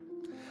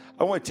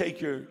I want to take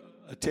your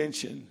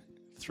attention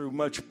through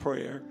much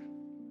prayer,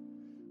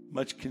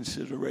 much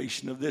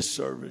consideration of this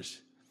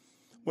service.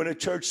 When a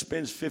church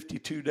spends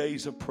 52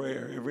 days of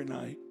prayer every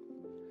night,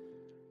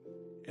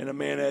 and a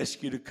man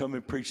asks you to come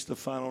and preach the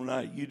final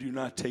night, you do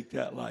not take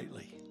that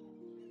lightly.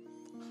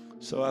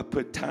 So I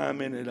put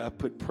time in it. I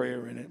put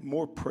prayer in it.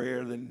 More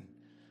prayer than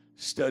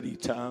study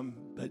time.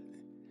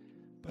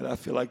 But I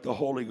feel like the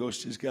Holy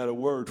Ghost has got a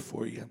word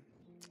for you,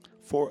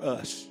 for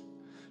us.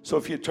 So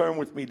if you turn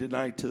with me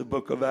tonight to the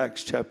book of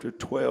Acts chapter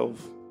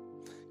 12.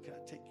 Can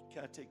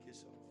I take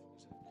this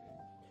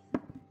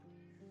off?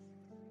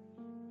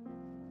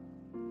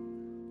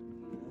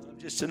 I'm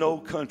just an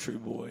old country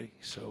boy,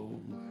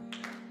 so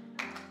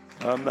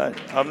I'm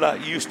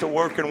not used to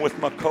working with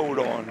my coat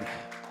on.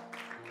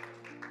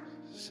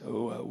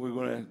 So we're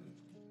going to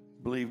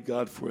believe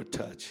God for a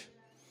touch.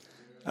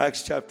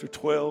 Acts chapter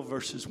 12,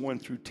 verses 1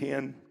 through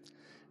 10.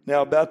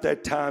 Now about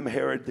that time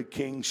Herod the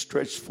king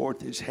stretched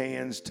forth his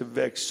hands to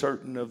vex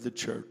certain of the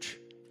church.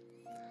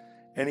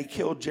 And he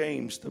killed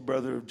James, the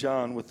brother of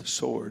John, with the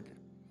sword.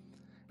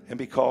 And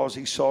because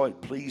he saw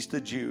it pleased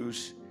the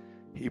Jews,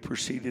 he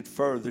proceeded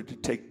further to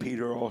take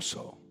Peter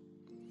also.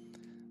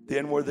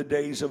 Then were the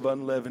days of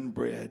unleavened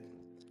bread.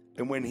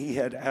 And when he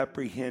had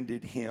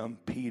apprehended him,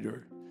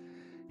 Peter,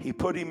 he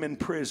put him in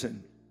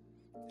prison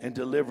and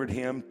delivered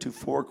him to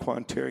 4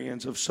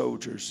 quaternions of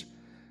soldiers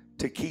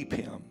to keep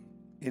him,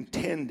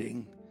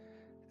 intending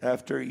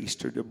after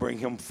Easter to bring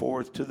him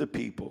forth to the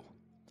people.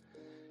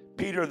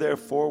 Peter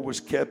therefore was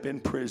kept in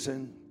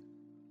prison,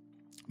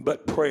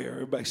 but prayer,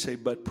 everybody say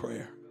but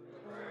prayer,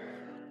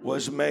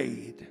 was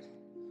made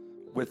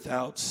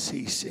without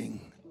ceasing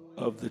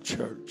of the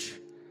church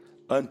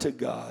unto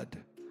God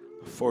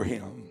for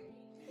him.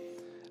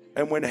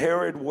 And when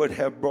Herod would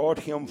have brought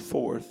him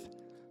forth,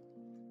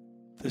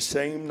 the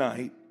same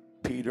night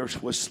Peter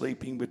was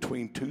sleeping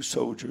between 2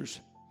 soldiers,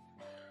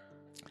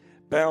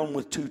 bound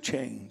with 2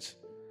 chains,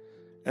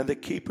 and the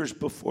keepers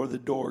before the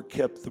door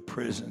kept the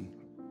prison.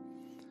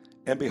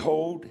 And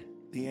behold,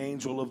 the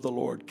angel of the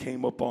Lord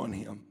came upon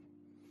him,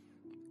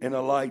 and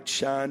a light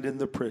shined in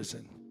the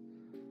prison.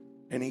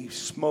 And he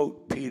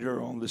smote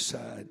Peter on the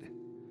side,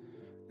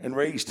 and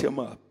raised him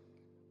up,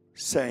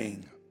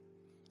 saying,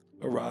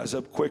 Arise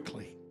up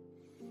quickly.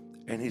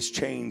 And his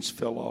chains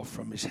fell off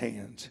from his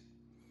hands.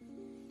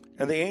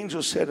 And the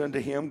angel said unto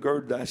him,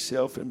 Gird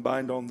thyself and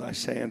bind on thy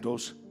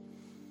sandals.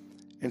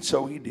 And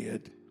so he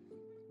did.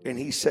 And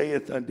he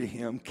saith unto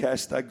him,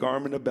 Cast thy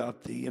garment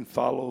about thee and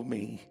follow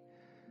me.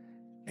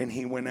 And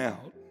he went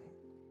out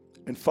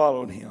and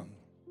followed him,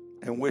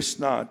 and wist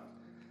not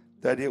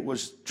that it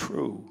was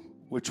true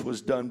which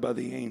was done by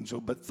the angel,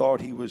 but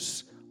thought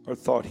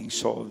he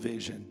saw a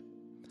vision.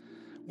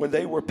 When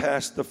they were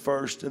past the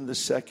first and the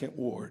second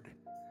ward,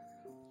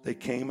 they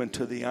came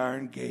unto the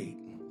iron gate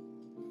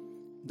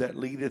that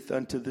leadeth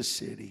unto the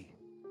city,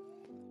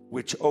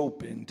 which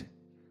opened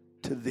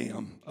to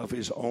them of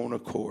his own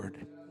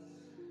accord.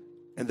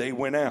 And they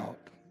went out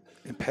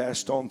and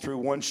passed on through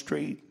one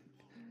street,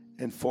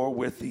 and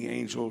forthwith the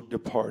angel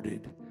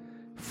departed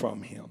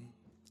from him.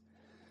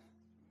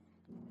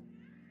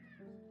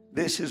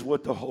 This is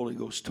what the Holy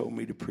Ghost told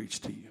me to preach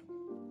to you.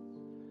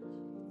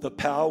 The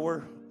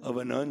power of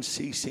an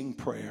unceasing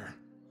prayer.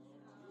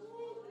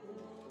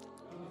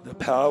 The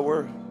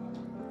power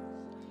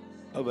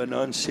of an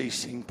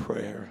unceasing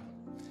prayer.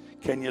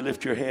 Can you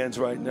lift your hands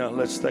right now?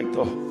 Let's thank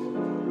the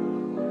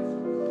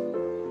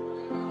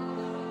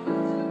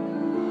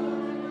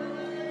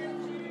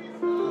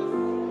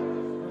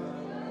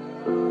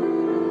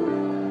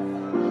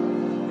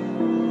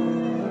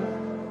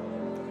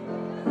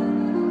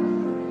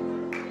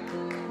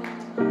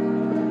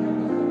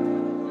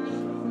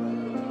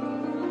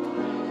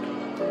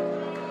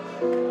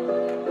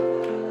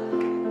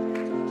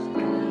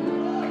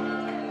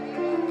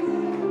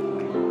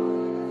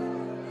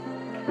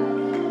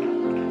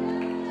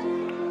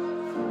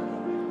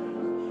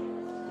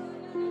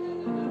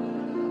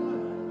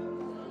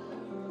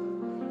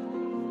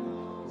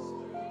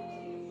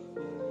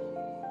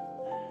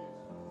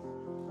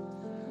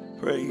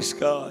Praise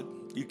God.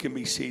 You can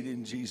be seated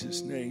in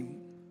Jesus' name.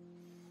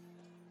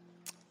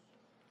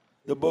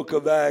 The book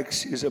of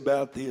Acts is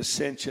about the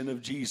ascension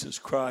of Jesus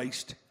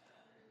Christ.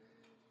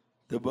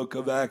 The book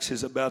of Acts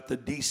is about the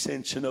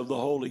descension of the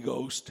Holy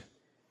Ghost.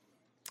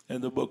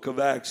 And the book of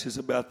Acts is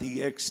about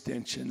the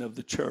extension of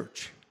the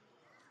church.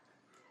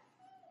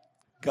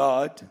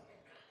 God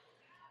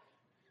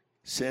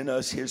sent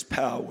us his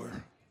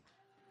power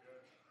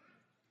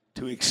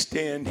to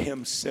extend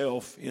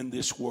himself in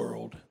this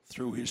world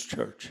through his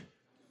church.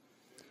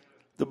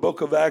 The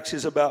book of Acts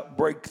is about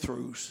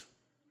breakthroughs,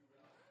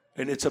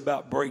 and it's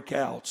about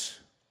breakouts.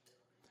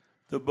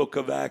 The book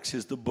of Acts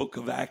is the book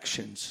of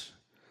actions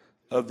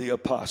of the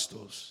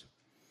apostles.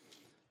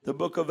 The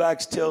book of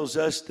Acts tells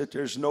us that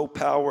there's no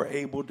power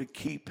able to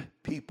keep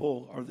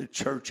people or the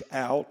church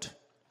out,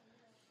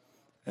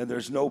 and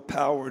there's no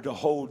power to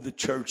hold the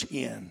church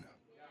in.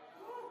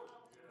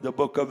 The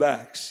book of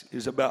Acts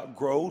is about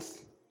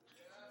growth,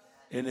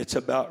 and it's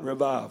about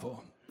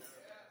revival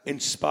in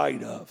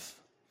spite of.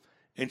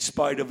 in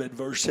spite of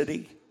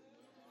adversity,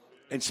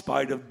 in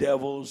spite of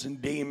devils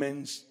and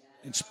demons,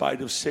 in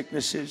spite of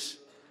sicknesses,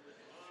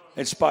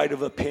 in spite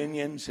of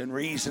opinions and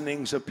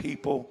reasonings of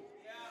people.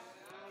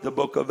 The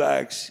book of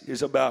Acts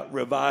is about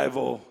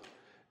revival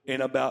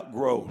and about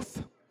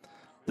growth.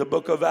 The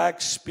book of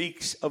Acts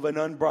speaks of an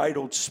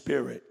unbridled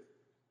spirit.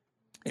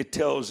 It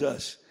tells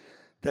us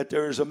that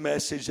there is a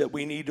message that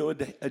we need to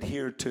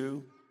adhere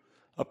to,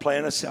 a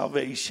plan of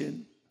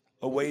salvation,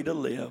 a way to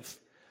live.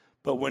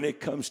 But when it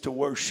comes to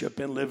worship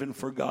and living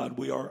for God,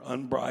 we are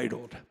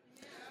unbridled,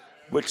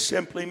 which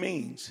simply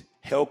means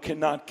hell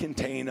cannot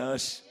contain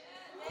us.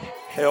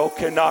 Hell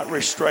cannot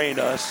restrain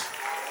us.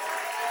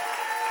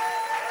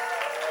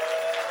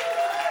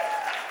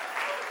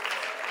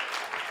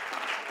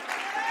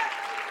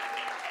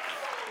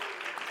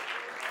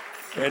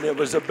 And it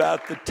was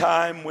about the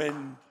time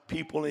when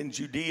people in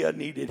Judea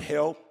needed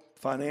help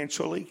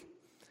financially.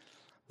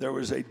 There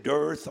was a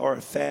dearth or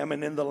a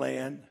famine in the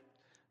land.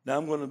 Now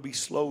I'm going to be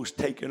slow as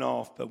taking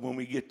off, but when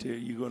we get there,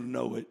 you're going to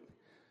know it.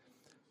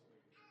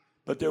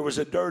 But there was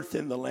a dearth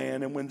in the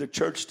land, and when the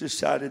church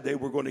decided they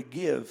were going to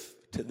give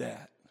to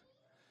that,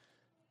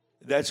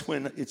 that's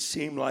when it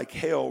seemed like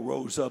hell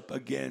rose up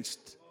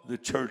against the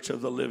church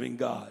of the living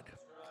God.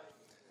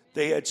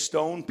 They had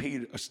stoned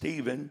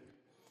Stephen.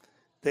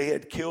 They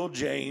had killed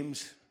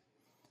James,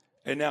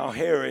 and now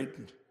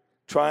Herod,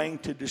 trying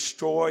to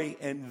destroy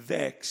and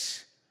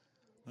vex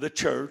the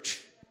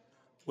church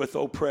with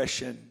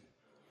oppression,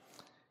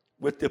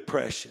 with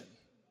depression,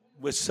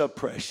 with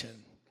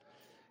suppression.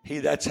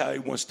 That's how he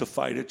wants to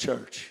fight a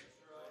church.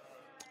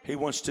 He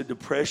wants to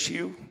depress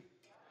you.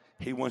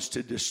 He wants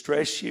to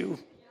distress you.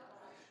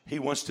 He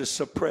wants to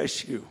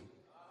suppress you.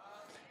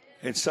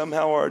 And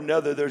somehow or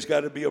another, there's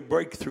got to be a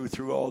breakthrough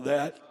through all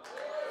that.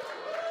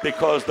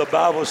 Because the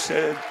Bible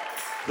said,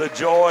 the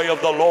joy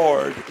of the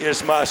Lord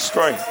is my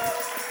strength.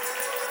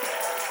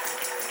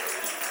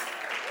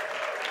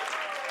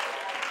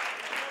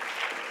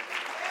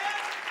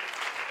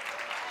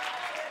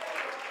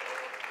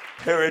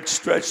 Herod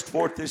stretched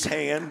forth his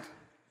hand.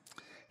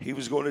 He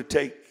was going to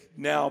take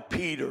now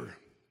Peter.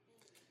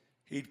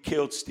 He'd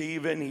killed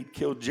Stephen, he'd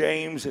killed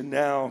James, and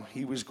now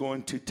he was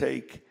going to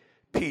take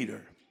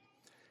Peter.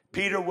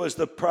 Peter was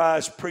the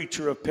prize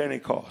preacher of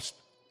Pentecost.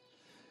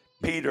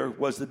 Peter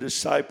was the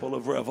disciple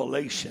of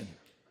revelation.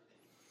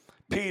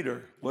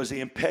 Peter was the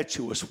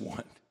impetuous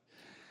one.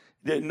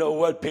 Didn't know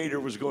what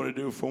Peter was going to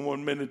do from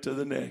one minute to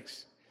the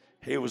next.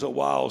 He was a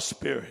wild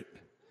spirit.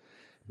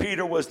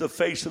 Peter was the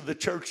face of the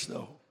church,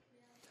 though.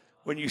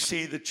 When you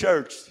see the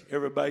church,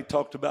 everybody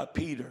talked about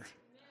Peter.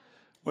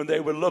 When they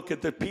would look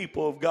at the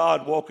people of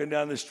God walking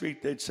down the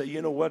street, they'd say,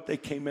 you know what? They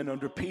came in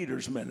under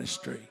Peter's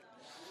ministry.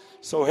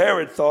 So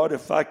Herod thought,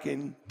 if I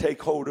can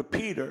take hold of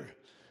Peter,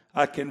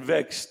 I can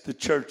vex the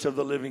church of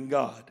the living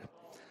God.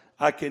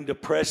 I can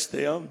depress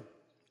them,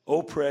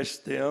 oppress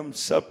them,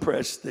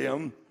 suppress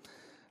them.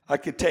 I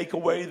could take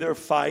away their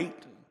fight.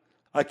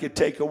 I could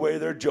take away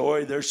their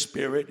joy, their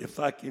spirit, if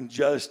I can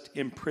just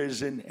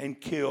imprison and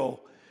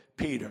kill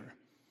Peter.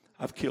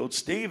 I've killed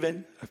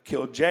Stephen. I've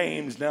killed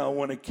James. Now I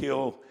want to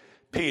kill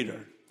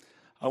Peter.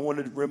 I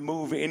want to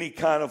remove any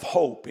kind of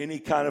hope, any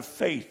kind of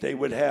faith they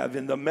would have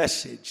in the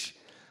message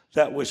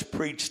that was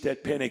preached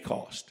at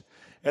Pentecost.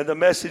 And the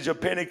message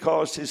of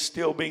Pentecost is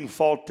still being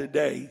fought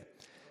today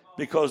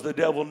because the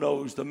devil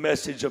knows the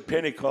message of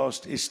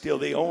Pentecost is still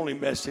the only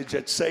message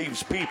that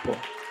saves people.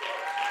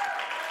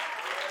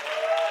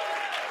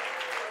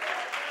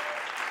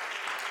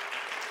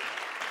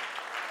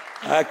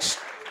 Acts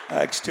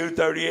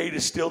 2:38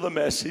 is still the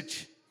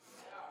message.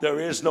 There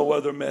is no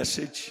other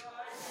message.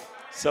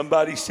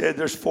 Somebody said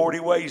there's 40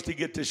 ways to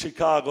get to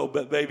Chicago,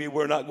 but baby,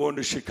 we're not going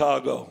to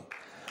Chicago.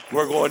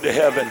 We're going to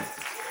heaven.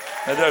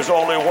 And there's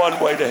only one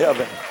way to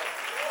heaven.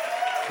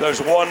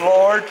 There's one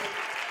Lord,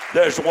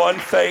 there's one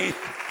faith,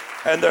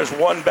 and there's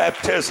one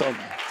baptism.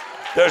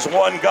 There's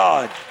one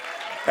God,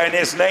 and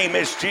his name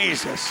is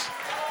Jesus.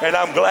 And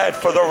I'm glad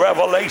for the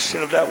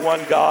revelation of that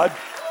one God.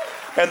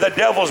 And the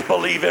devils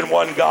believe in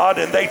one God,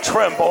 and they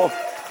tremble.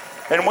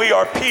 And we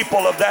are people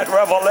of that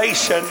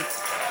revelation.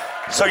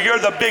 So you're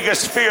the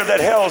biggest fear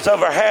that hell's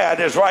ever had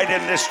is right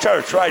in this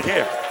church, right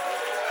here.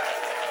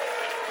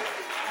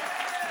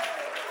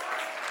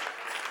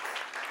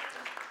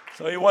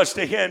 So he wants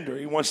to hinder.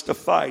 He wants to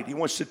fight. He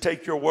wants to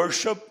take your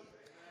worship.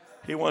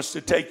 He wants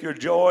to take your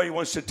joy. He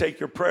wants to take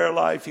your prayer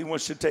life. He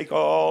wants to take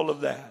all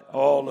of that,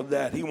 all of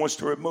that. He wants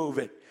to remove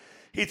it.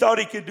 He thought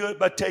he could do it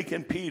by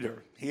taking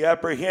Peter. He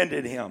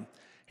apprehended him.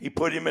 He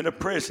put him in a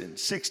prison.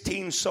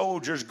 16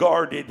 soldiers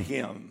guarded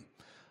him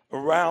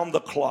around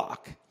the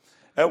clock.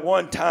 At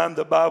one time,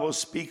 the Bible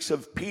speaks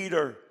of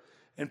Peter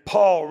and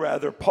Paul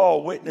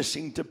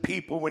witnessing to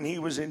people when he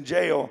was in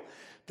jail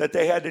that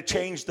they had to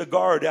change the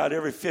guard out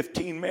every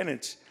 15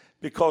 minutes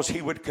because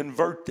he would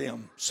convert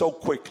them so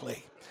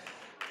quickly.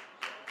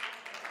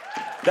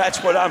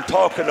 That's what I'm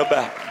talking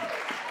about.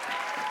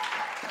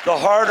 The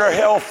harder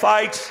hell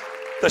fights,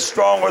 the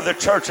stronger the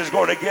church is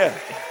going to get.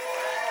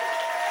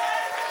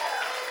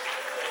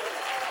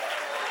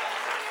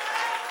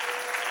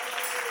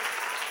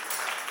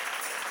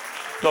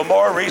 The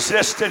more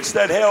resistance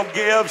that hell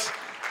gives,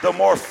 the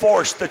more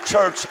force the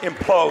church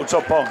implodes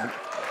upon.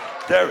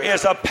 There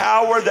is a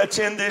power that's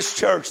in this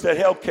church that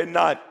hell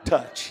cannot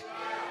touch.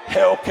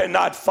 Hell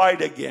cannot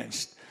fight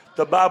against.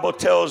 The Bible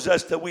tells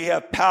us that we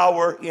have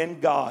power in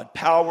God,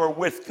 power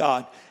with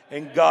God,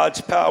 and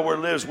God's power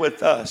lives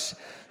with us.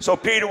 So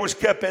Peter was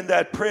kept in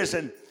that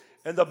prison,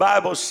 and the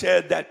Bible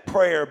said that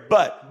prayer,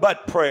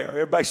 but prayer.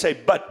 Everybody say,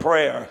 but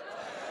prayer.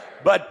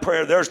 But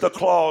prayer, there's the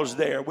clause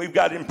there. We've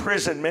got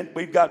imprisonment,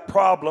 we've got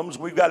problems,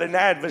 we've got an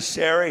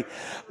adversary,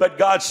 but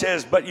God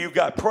says, but you've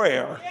got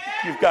prayer.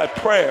 You've got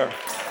prayer.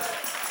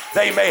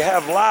 They may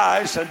have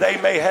lies, and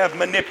they may have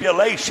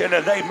manipulation,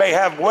 and they may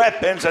have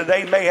weapons, and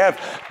they may have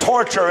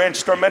torture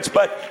instruments,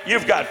 but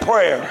you've got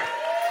prayer.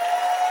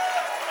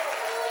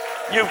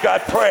 You've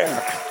got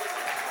prayer.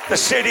 The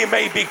city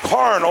may be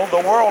carnal,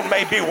 the world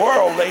may be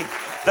worldly,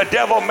 the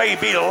devil may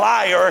be a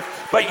liar,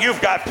 but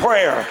you've got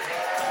prayer.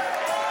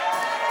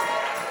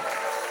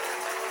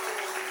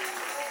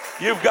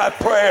 You've got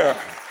prayer.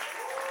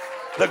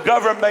 The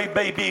government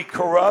may be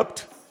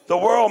corrupt, the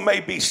world may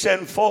be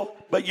sinful,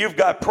 but you've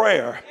got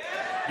prayer.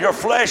 Your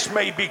flesh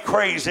may be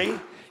crazy,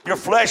 your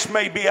flesh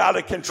may be out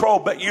of control,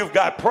 but you've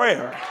got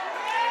prayer.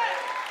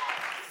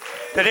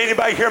 Did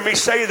anybody hear me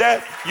say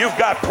that? You've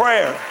got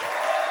prayer.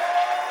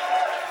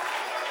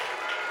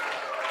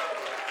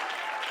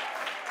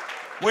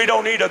 We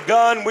don't need a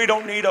gun, we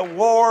don't need a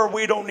war,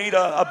 we don't need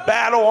a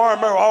battle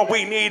armor. All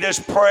we need is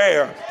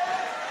prayer.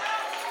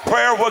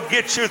 Prayer will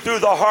get you through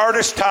the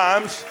hardest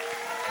times.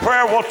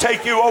 Prayer will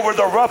take you over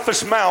the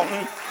roughest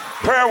mountain.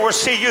 Prayer will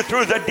see you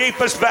through the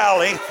deepest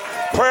valley.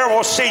 Prayer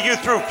will see you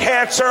through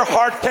cancer,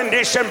 heart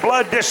condition,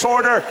 blood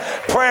disorder.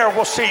 Prayer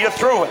will see you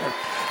through it.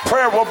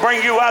 Prayer will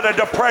bring you out of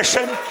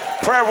depression.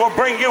 Prayer will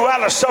bring you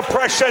out of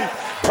suppression.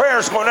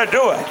 Prayer's going to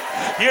do it.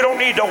 You don't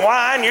need to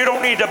whine. You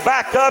don't need to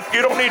back up.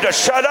 You don't need to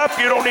shut up.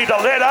 You don't need to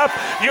let up.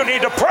 You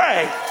need to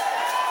pray.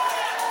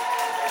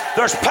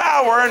 There's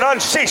power in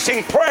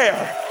unceasing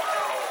prayer.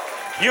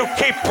 You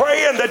keep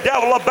praying, the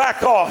devil will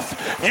back off.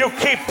 You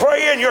keep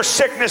praying, your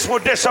sickness will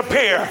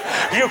disappear.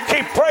 You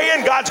keep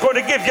praying, God's going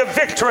to give you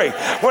victory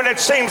when it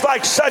seems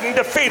like sudden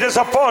defeat is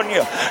upon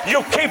you.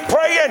 You keep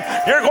praying,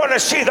 you're going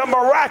to see the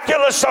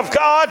miraculous of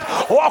God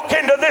walk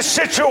into this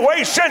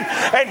situation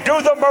and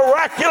do the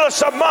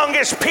miraculous among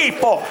his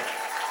people.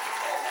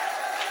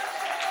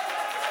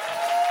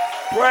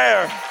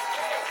 Prayer.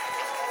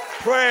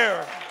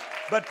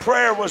 But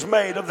prayer was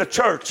made of the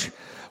church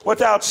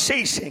without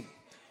ceasing.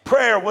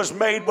 Prayer was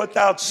made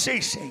without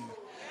ceasing.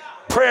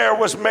 Prayer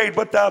was made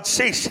without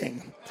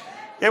ceasing.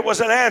 It was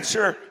an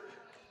answer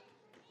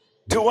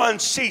to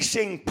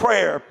unceasing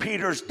prayer.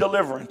 Peter's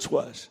deliverance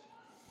was.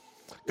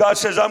 God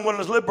says, I'm going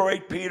to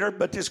liberate Peter,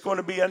 but it's going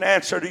to be an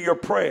answer to your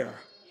prayer.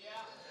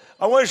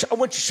 I want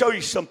to show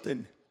you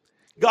something.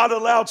 God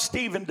allowed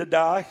Stephen to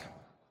die,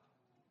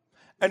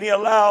 and he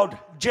allowed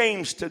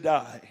James to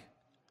die.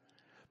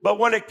 But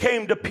when it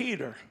came to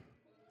Peter,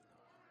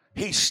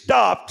 he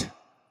stopped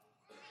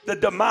the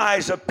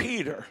demise of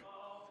Peter.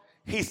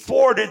 He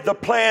thwarted the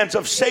plans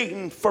of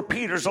Satan for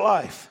Peter's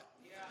life.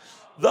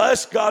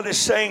 Thus, God is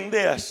saying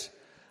this: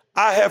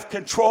 I have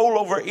control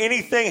over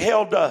anything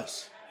hell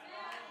does.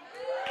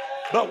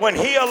 But when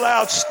he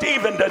allowed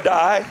Stephen to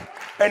die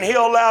and he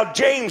allowed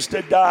James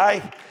to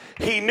die,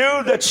 he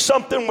knew that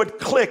something would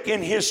click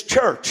in his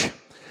church.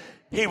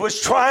 He was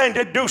trying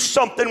to do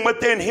something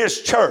within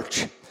his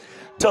church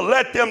to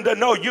let them to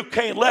know you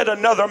can't let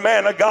another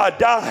man of God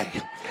die.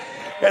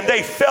 And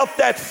they felt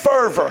that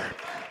fervor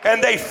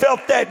and they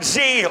felt that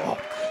zeal.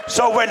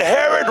 So when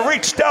Herod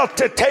reached out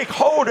to take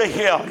hold of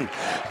him,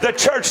 the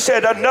church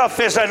said, enough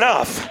is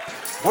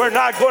enough. We're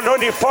not going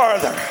any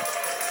farther.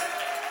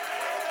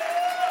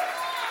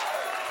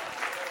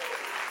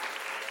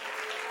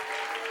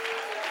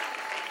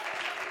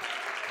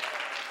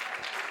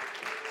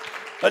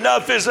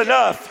 Enough is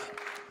enough.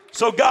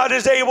 So God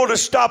is able to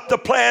stop the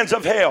plans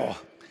of hell.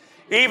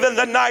 Even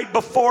the night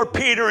before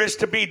Peter is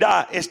to be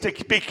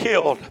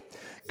killed,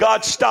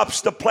 God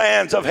stops the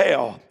plans of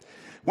hell.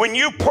 When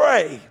you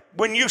pray,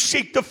 when you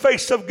seek the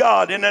face of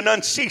God in an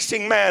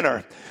unceasing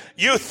manner,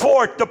 you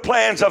thwart the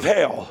plans of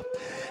hell.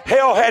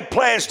 Hell had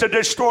plans to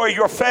destroy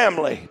your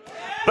family,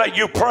 but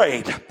you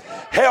prayed.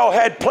 Hell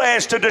had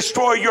plans to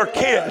destroy your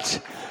kids.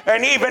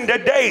 And even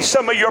today,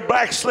 some of your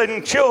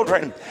backslidden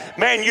children,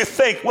 man, you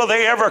think, will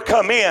they ever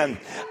come in?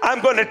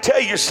 I'm going to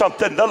tell you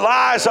something. The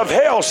lies of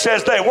hell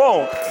says they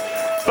won't,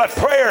 but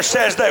prayer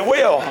says they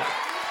will.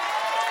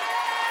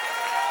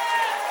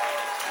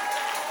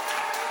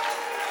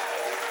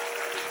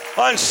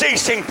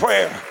 Unceasing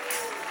prayer.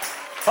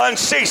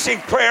 Unceasing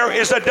prayer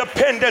is a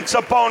dependence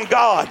upon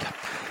God.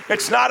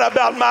 It's not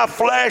about my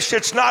flesh.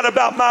 It's not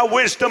about my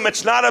wisdom.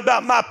 It's not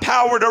about my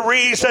power to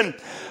reason.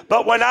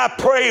 But when I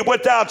pray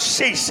without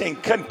ceasing,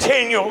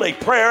 continually,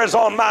 prayer is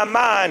on my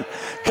mind,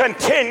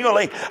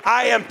 continually,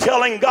 I am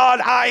telling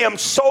God I am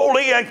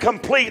solely and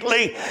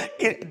completely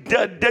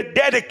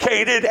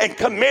dedicated and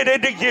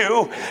committed to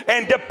you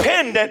and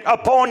dependent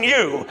upon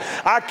you.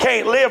 I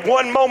can't live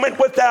one moment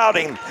without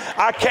him.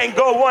 I can't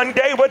go one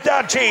day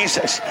without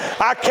Jesus.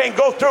 I can't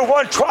go through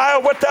one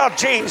trial without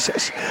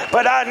Jesus.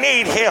 But I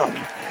need him.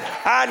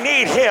 I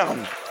need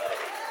him.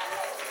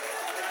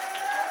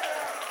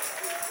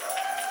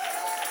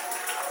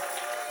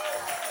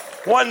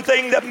 One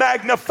thing that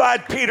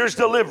magnified Peter's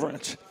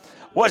deliverance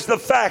was the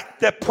fact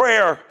that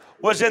prayer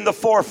was in the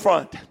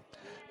forefront.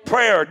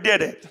 Prayer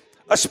did it.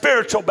 A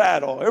spiritual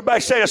battle.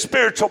 Everybody say a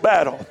spiritual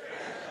battle.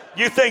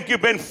 You think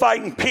you've been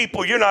fighting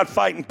people. You're not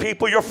fighting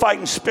people. You're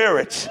fighting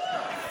spirits.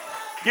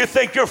 You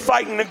think you're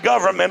fighting the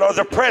government or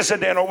the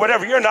president or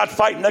whatever. You're not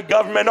fighting the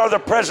government or the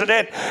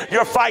president.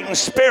 You're fighting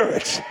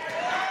spirits.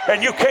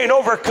 And you can't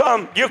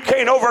overcome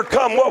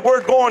what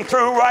we're going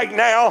through right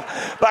now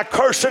by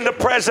cursing the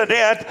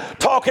president,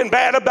 talking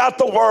bad about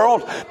the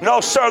world. No,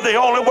 sir, the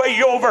only way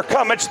you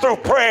overcome it's through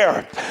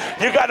prayer.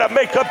 You got to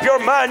make up your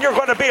mind you're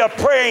going to be a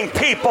praying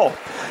people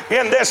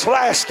in this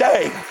last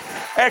day.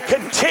 And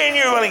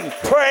continually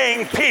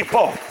praying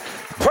people.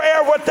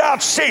 Prayer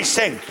without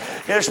ceasing.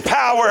 There's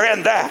power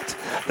in that.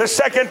 The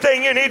second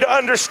thing you need to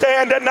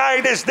understand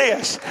tonight is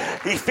this.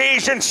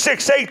 Ephesians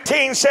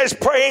 6:18 says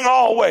praying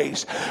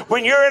always.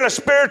 When you're in a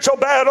spiritual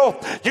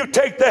battle, you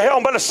take the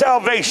helmet of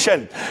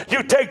salvation.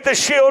 You take the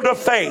shield of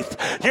faith.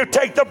 You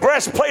take the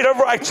breastplate of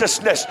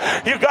righteousness.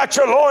 You got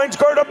your loins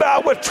girt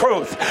about with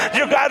truth.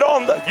 You got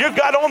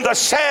on the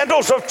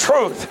sandals of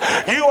truth.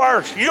 You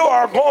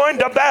are going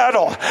to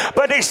battle.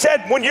 But he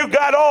said when you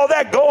got all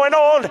that going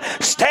on,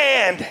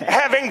 stand.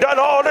 Having done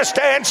all to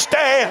stand,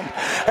 stand.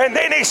 And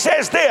then he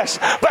says this,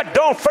 but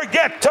don't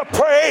forget to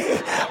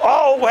pray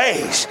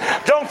always.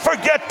 Don't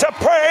forget to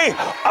pray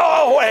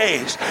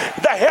always.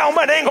 The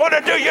helmet ain't going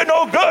to do you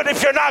no good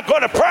if you're not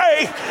going to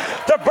pray.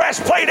 The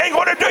breastplate ain't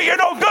going to do you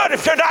no good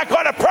if you're not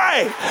going to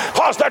pray.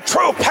 Because the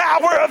true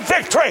power of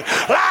victory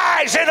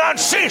lies in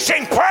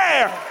unceasing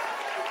prayer.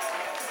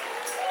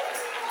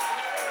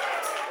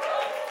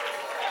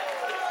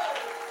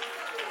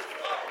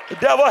 The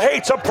devil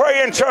hates a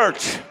praying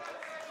church.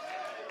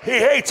 He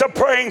hates a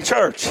praying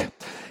church.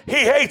 He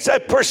hates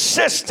a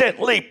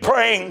persistently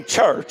praying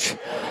church.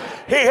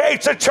 He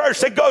hates a church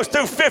that goes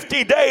through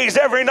 50 days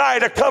every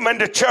night of coming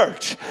to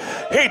church.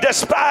 He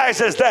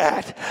despises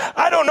that.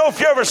 I don't know if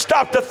you ever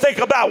stop to think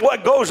about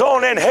what goes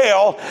on in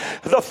hell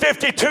the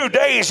 52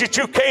 days that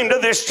you came to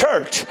this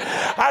church.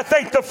 I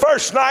think the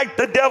first night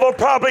the devil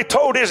probably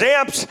told his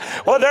imps,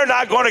 well, they're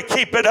not going to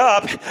keep it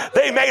up.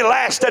 They may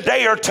last a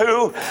day or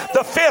two.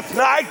 The fifth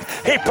night,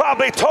 he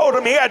probably told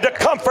them he had to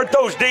comfort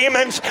those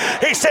demons.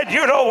 He said,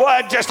 you know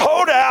what, just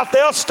hold out,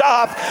 they'll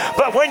stop.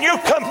 But when you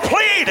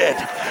completed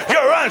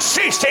your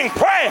unceasing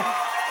prayer,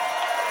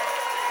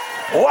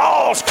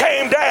 walls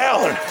came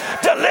down,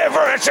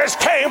 deliverances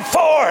came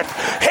forth,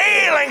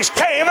 healings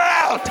came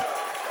out.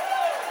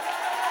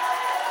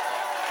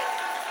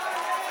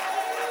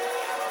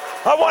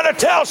 I want to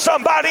tell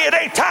somebody it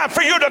ain't time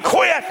for you to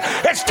quit.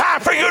 It's time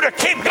for you to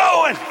keep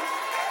going.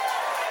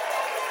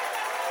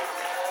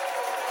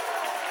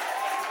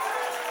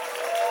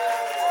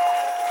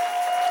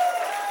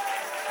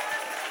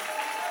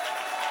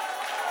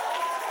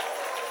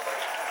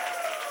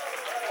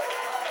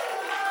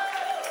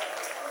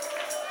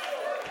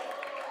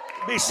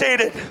 Be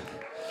seated.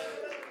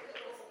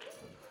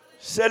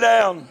 Sit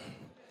down.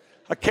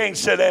 I can't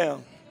sit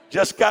down.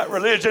 Just got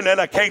religion and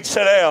I can't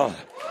sit down.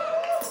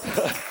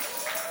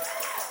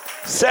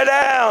 Sit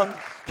down.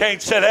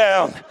 Can't sit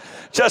down.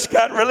 Just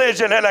got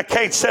religion and I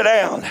can't sit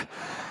down.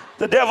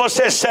 The devil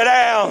says sit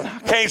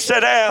down. Can't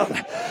sit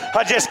down.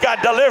 I just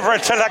got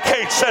deliverance and I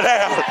can't sit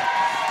down.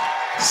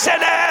 Sit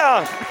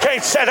down.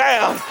 Can't sit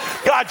down.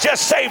 God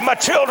just saved my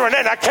children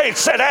and I can't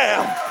sit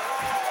down.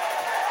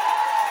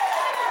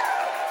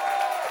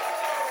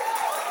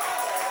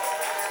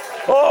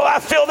 Oh, I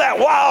feel that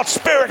wild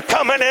spirit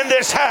coming in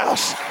this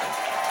house.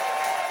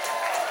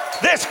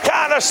 This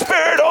kind of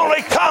spirit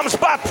only comes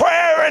by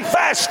prayer and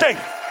fasting.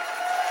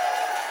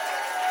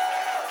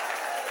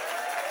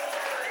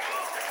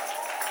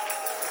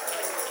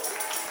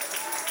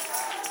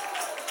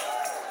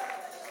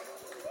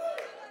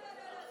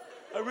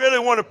 I really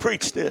want to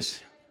preach this.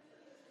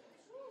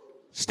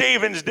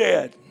 Stephen's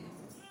dead.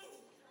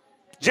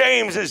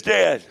 James is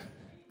dead.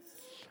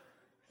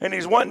 And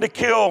he's wanting to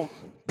kill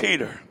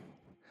Peter.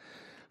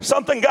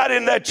 Something got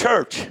in that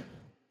church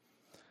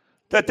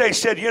that they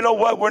said, you know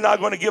what, we're not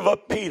going to give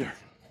up Peter.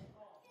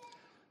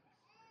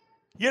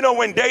 You know,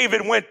 when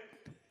David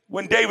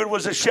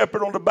was a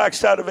shepherd on the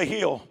backside of a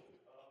hill,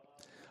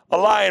 a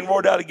lion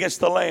roared out against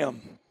the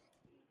lamb.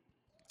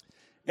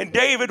 And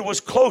David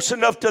was close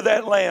enough to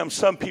that lamb,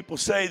 some people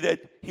say, that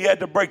he had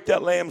to break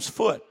that lamb's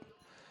foot,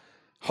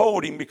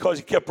 hold him because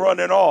he kept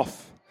running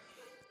off.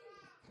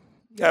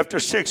 After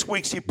 6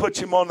 weeks, he puts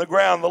him on the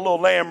ground. The little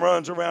lamb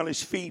runs around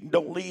his feet and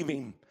don't leave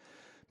him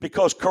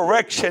Because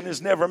correction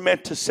is never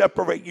meant to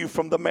separate you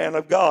from the man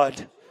of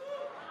God.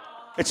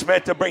 It's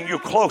meant to bring you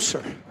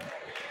closer.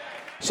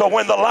 So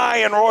when the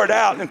lion roared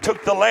out and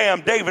took the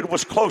lamb, David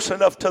was close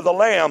enough to the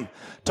lamb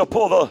to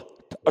pull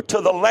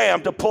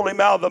him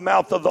out of the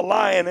mouth of the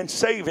lion and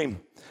save him.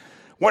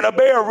 When a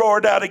bear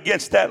roared out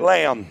against that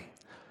lamb,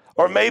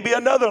 or maybe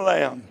another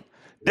lamb,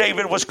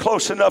 David was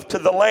close enough to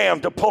the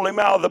lamb to pull him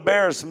out of the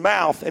bear's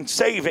mouth and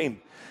save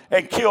him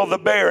and kill the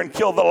bear and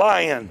kill the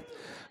lion.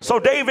 So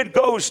David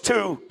goes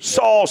to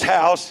Saul's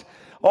house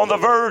on the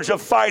verge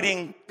of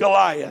fighting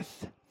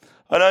Goliath,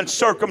 an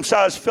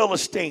uncircumcised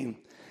Philistine.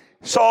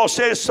 Saul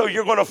says, so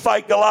you're going to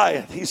fight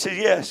Goliath? He says,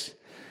 yes.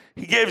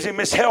 He gives him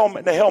his helmet,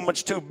 and the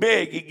helmet's too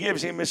big. He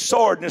gives him his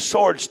sword, and his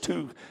sword's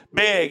too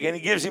big. And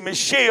he gives him his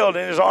shield,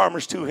 and his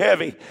armor's too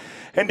heavy.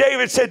 And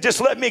David said, just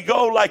let me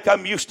go like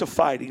I'm used to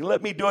fighting.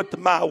 Let me do it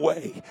my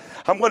way.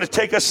 I'm going to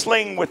take a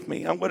sling with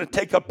me. I'm going to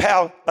take a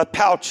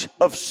pouch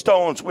of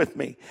stones with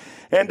me.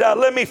 And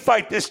let me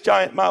fight this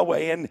giant my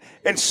way.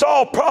 And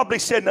Saul probably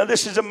said, now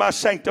this is in my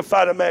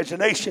sanctified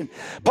imagination.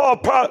 Saul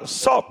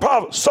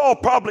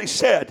probably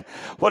said,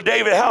 well,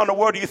 David, how in the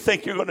world do you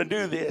think you're going to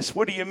do this?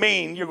 What do you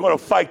mean you're going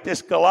to fight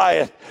this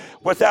Goliath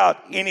without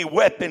any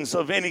weapons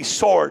of any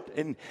sort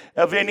and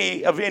of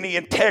any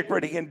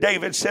integrity? And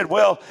David said,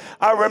 well,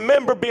 I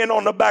remember being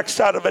on the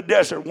backside of a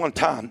desert one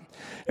time.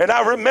 And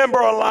I remember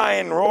a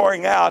lion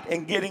roaring out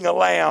and getting a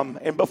lamb.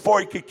 And before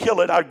he could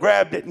kill it, I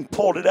grabbed it and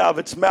pulled it out of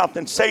its mouth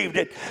and saved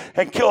it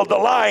and killed the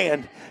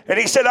lion. And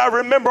he said, I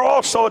remember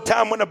also a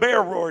time when a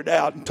bear roared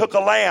out and took a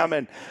lamb.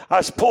 And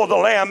I pulled the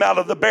lamb out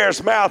of the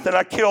bear's mouth and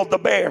I killed the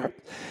bear.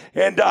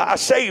 And I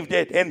saved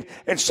it.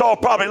 And Saul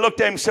probably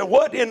looked at him and said,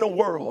 what in the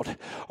world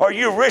are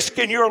you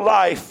risking your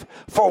life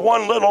for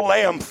one little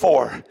lamb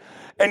for?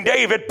 And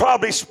David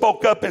probably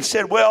spoke up and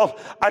said, well,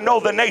 I know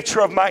the nature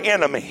of my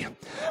enemy,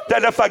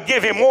 that if I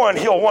give him one,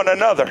 he'll want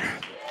another.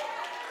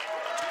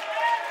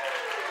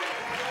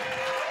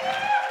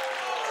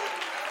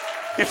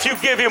 If you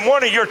give him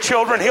one of your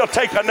children, he'll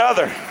take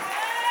another.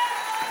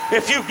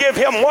 If you give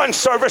him one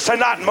service and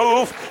not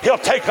move, he'll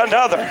take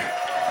another.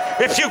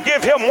 If you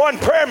give him one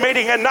prayer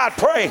meeting and not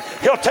pray,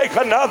 he'll take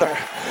another.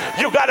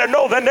 You got to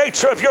know the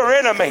nature of your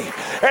enemy.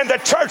 And the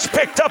church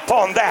picked up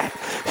on that.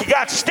 He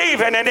got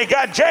Stephen and he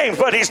got James,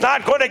 but he's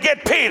not going to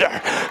get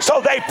Peter.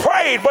 So they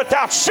prayed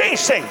without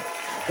ceasing.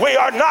 We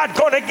are not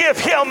going to give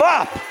him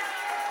up.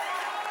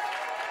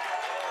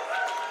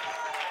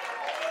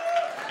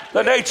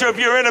 The nature of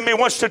your enemy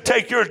wants to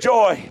take your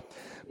joy,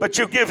 but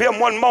you give him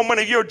one moment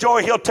of your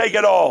joy, he'll take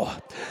it all.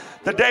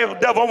 The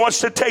devil wants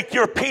to take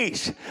your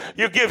peace.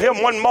 You give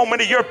him one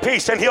moment of your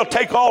peace and he'll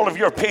take all of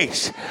your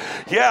peace.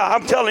 Yeah,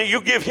 I'm telling you,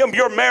 you give him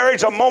your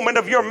marriage, a moment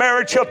of your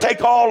marriage, he'll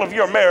take all of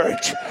your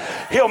marriage.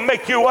 He'll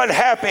make you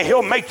unhappy.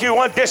 He'll make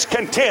you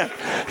discontent.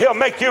 He'll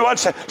make you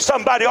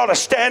somebody ought to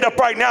stand up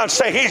right now and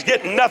say, he's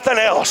getting nothing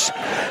else.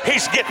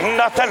 He's getting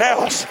nothing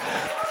else.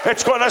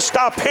 It's going to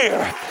stop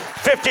here.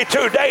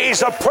 52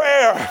 days of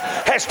prayer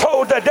has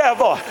told the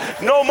devil,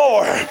 no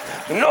more,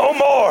 no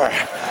more,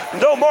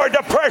 no more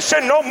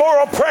depression, no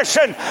more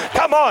oppression.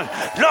 Come on,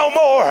 no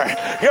more.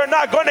 You're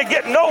not going to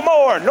get no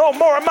more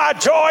of my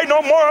joy,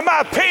 no more of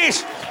my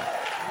peace.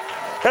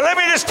 And let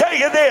me just tell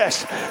you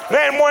this,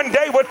 man, one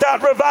day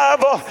without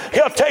revival,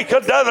 he'll take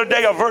another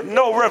day of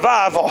no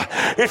revival.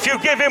 If you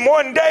give him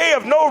one day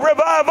of no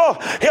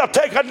revival, he'll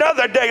take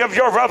another day of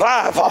your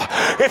revival.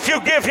 If you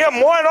give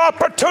him one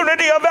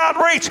opportunity of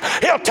outreach,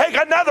 he'll take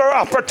another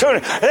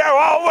opportunity. There'll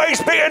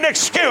always be an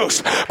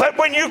excuse. But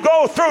when you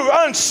go through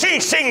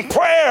unceasing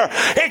prayer,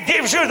 it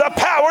gives you the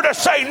power to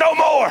say no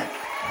more.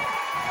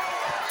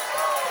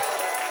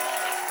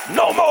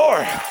 No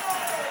more.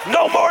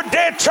 No more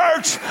dead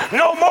church.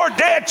 No more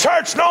dead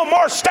church. No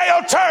more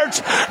stale church.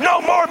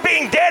 No more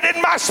being dead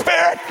in my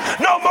spirit.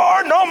 No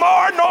more, no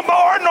more, no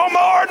more, no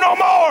more, no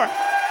more.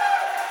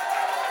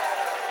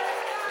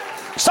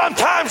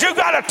 Sometimes you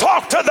got to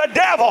talk to the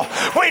devil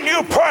when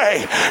you pray.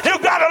 You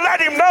got to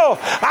let him know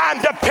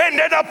I'm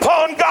dependent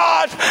upon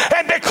God,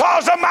 and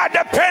because of my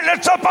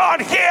dependence upon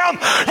him,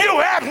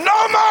 you have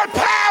no more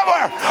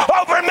power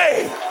over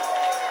me.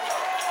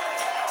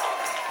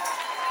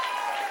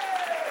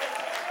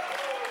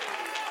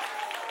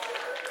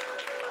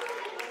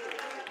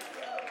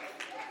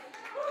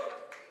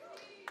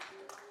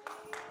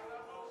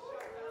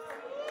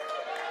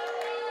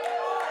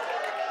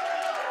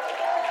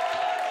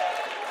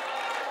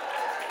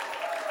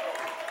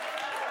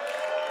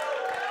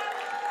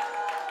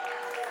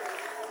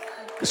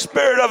 The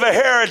spirit of a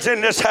Herod's in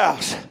this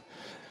house.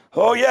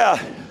 Oh,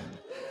 yeah.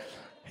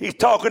 He's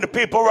talking to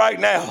people right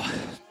now.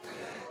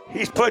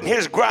 He's putting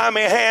his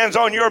grimy hands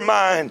on your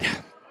mind.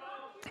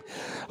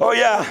 Oh,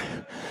 yeah.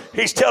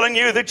 He's telling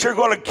you that you're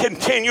going to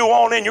continue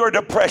on in your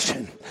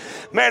depression.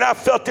 Man, I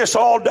felt this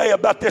all day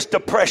about this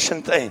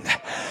depression thing.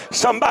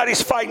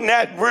 Somebody's fighting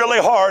that really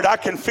hard. I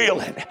can feel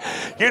it.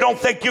 You don't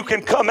think you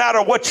can come out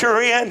of what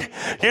you're in?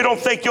 You don't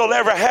think you'll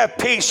ever have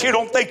peace? You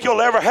don't think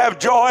you'll ever have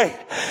joy?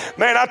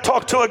 Man, I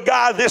talked to a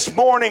guy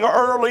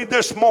early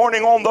this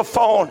morning on the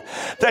phone,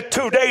 that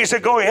 2 days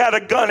ago he had a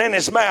gun in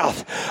his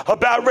mouth,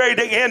 about ready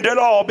to end it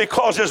all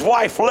because his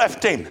wife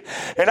left him.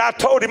 And I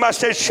told him, I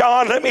said,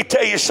 Sean, let me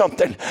tell you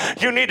something.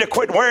 You need to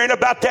quit worrying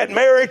about that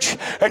marriage,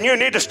 and you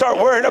need to start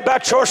worrying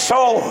about your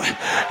soul.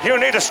 You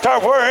need to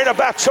start worrying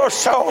about your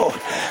soul.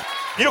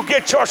 You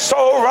get your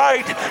soul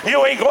right,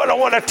 you ain't going to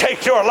want to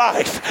take your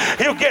life.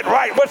 You get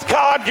right with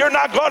God, you're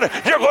going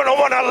to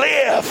want to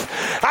live.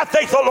 I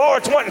think the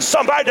Lord's wanting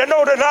somebody to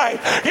know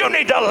tonight, you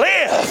need to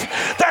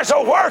live. There's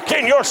a work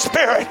in your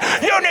spirit.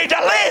 You need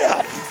to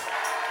live.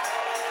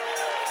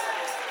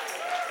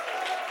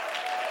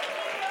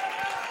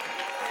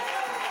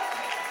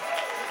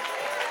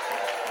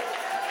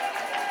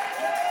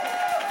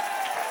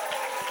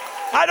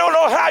 I don't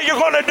know how you're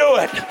going to do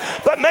it,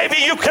 but maybe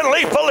you can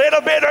leap a little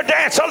bit or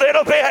dance a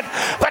little bit,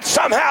 but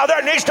somehow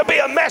there needs to be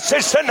a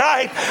message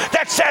tonight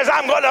that says,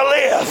 I'm going to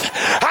live.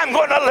 I'm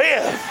going to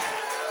live.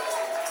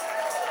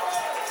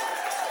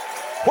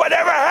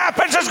 Whatever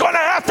happens is going to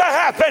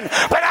happen,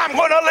 but I'm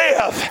going to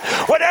live.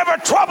 Whatever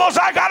troubles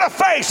I got to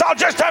face, I'll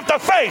just have to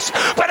face,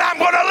 but I'm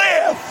going to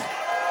live.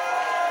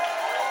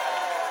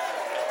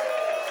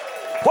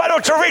 Why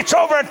don't you reach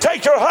over and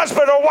take your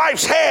husband or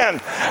wife's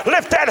hand?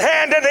 Lift that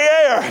hand in the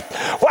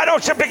air. Why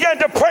don't you begin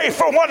to pray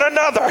for one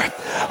another?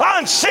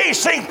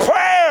 Unceasing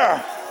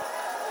prayer.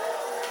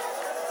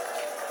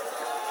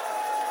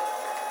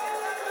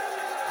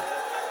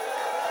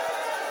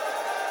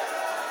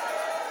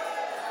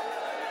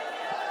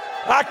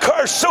 I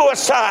curse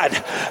suicide.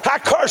 I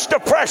curse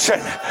depression.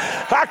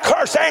 I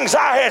curse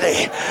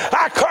anxiety.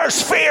 I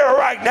curse fear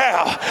right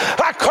now.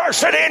 I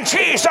curse it in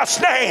Jesus'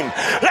 name.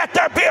 Let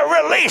there be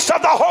a release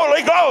of the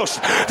Holy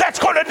Ghost that's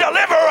going to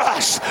deliver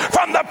us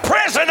from the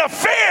prison of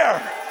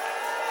fear.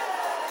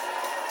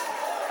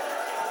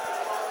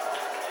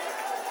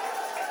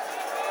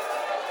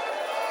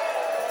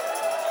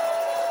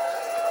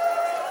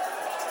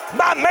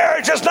 My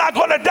marriage is not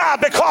going to die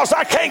because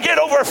I can't get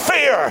over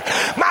fear.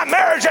 My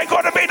marriage ain't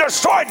going to be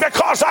destroyed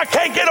because I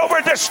can't get over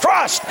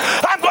distrust.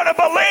 I'm going to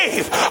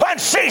believe.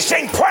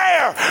 Unceasing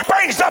prayer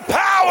brings the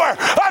power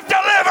of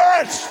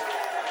deliverance.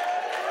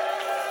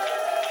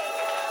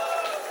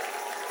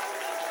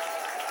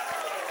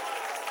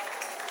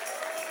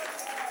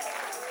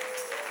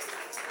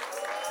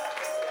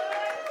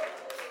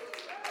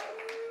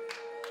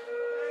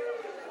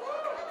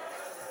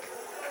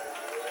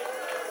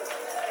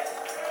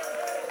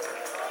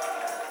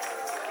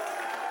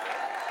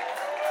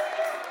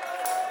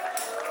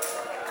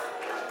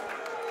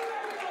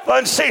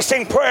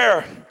 Unceasing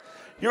prayer.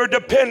 Your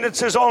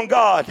dependence is on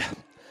God,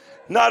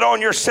 not on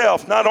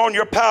yourself, not on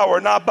your power,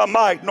 not by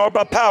might nor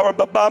by power,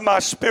 but by my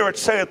spirit,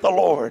 saith the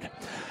Lord.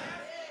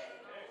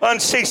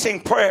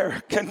 Unceasing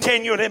prayer,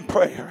 continued in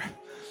prayer.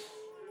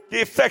 The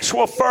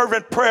effectual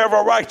fervent prayer of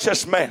a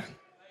righteous man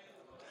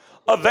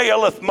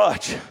availeth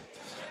much.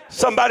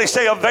 Somebody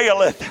say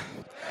availeth.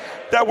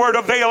 That word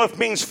availeth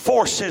means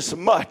forces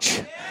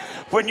much.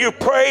 When you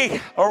pray,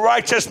 a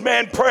righteous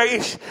man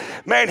prays,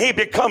 man, he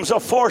becomes a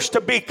force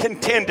to be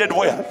contended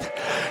with.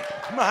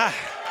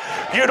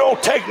 You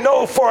don't take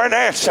no for an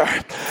answer.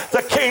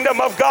 The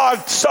kingdom of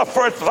God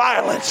suffereth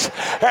violence,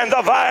 and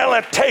the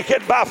violent take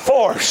it by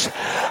force.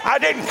 I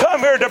didn't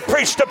come here to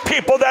preach to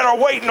people that are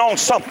waiting on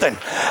something.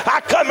 I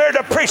come here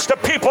to preach to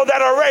people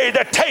that are ready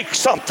to take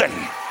something.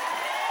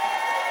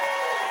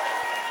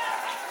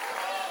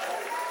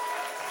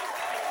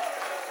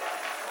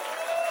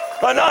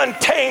 An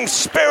untamed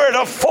spirit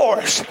of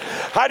force.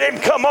 I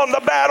didn't come on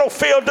the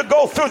battlefield to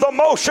go through the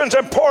motions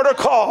and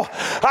protocol.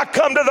 I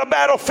come to the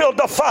battlefield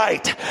to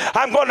fight.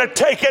 I'm going to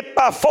take it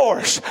by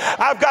force.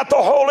 I've got the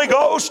Holy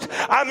Ghost.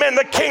 I'm in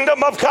the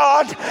kingdom of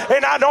God,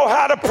 and I know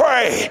how to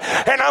pray.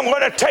 And I'm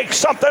going to take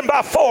something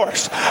by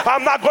force.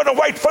 I'm not going to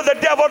wait for the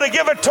devil to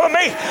give it to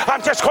me.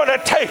 I'm just going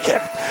to take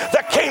it.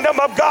 The kingdom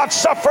of God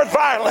suffered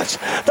violence.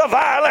 The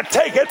violent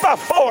take it by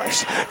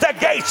force. The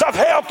gates of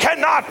hell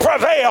cannot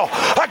prevail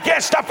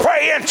against a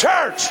praying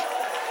church.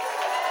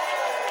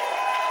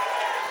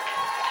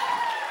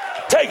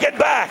 Take it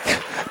back.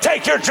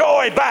 Take your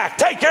joy back.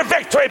 Take your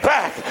victory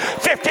back.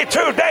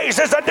 52 days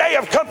is a day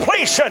of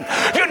completion.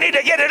 You need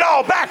to get it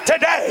all back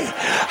today.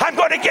 I'm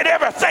going to get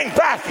everything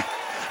back.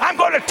 I'm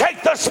going to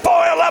take the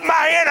spoil of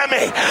my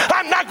enemy.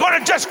 I'm not going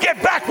to just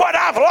get back what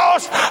I've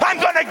lost. I'm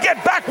going to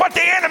get back what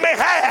the enemy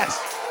has.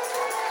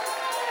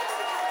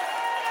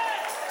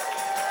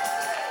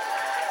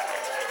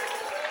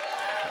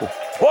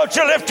 Won't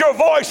you lift your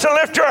voice and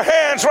lift your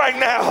hands right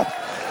now?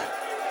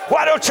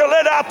 Why don't you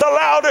let out the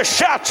loudest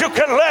shout you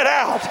can let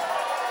out?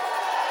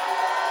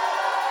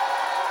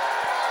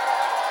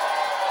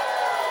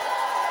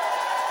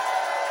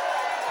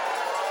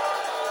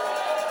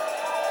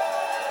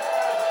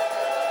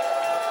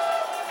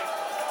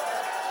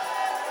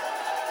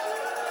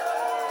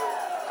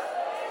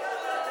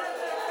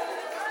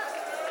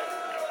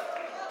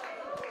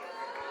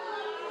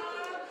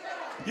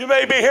 You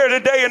may be here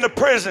today in the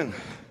prison.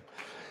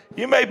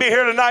 You may be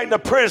here tonight in a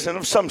prison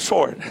of some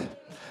sort.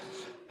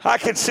 I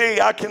can see,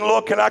 I can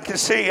look, and I can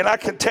see, and I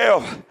can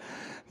tell.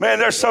 Man,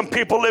 there's some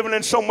people living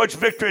in so much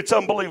victory, it's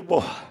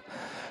unbelievable.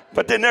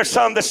 But then there's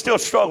some that's still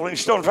struggling,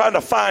 still trying to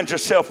find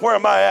yourself. Where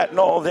am I at in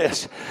all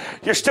this?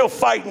 You're still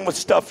fighting with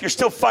stuff. You're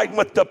still fighting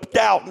with the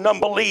doubt and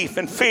unbelief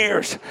and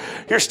fears.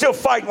 You're still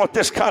fighting with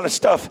this kind of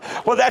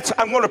stuff. Well,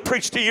 I'm going to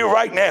preach to you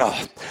right now.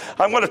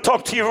 I'm going to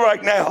talk to you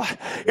right now.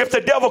 If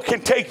the devil can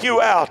take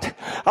you out,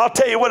 I'll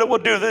tell you what it will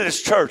do to this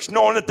church.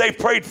 Knowing that they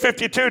prayed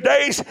 52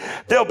 days,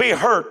 they'll be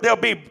hurt. They'll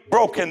be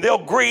broken.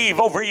 They'll grieve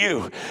over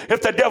you.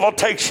 If the devil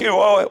takes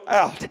you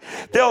out,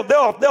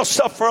 they'll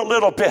suffer a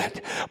little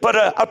bit. But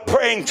a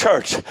praying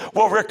church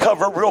will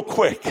recover real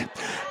quick.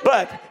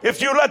 But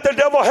if you let the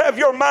devil have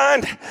your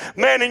mind,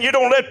 man, and you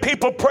don't let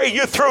people pray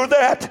you through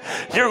that,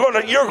 you're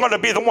going to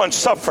be the one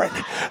suffering.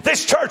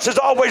 This church is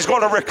always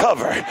going to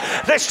recover.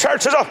 This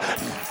church is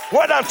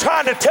what I'm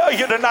trying to tell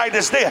you tonight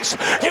is this.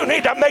 You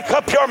need to make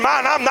up your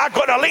mind. I'm not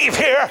going to leave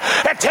here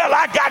until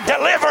I got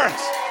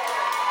deliverance.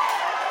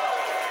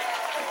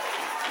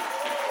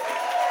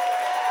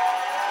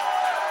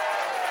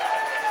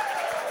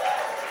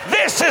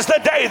 This is the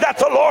day that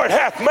the Lord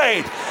hath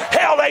made.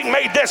 Hell ain't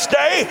made this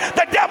day.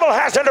 The devil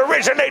hasn't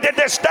originated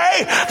this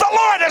day. The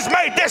Lord has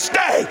made this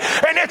day.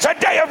 And it's a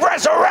day of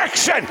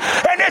resurrection.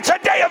 And it's a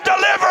day of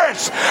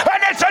deliverance.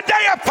 And it's a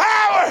day of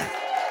power.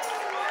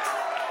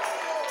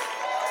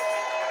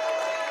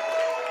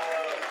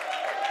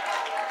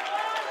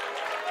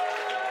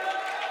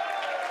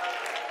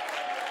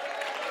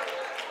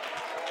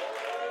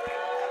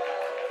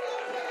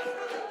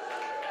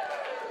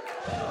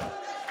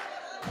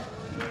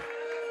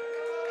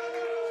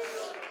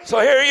 So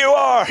here you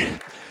are.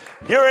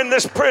 You're in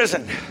this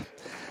prison.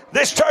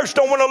 This church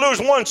don't want to lose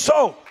one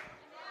soul.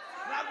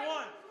 Not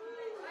one.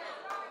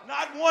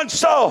 Not one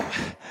soul.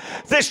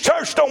 This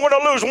church don't want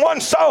to lose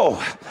one soul.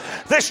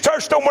 This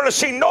church don't want to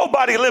see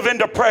nobody live in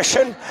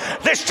depression.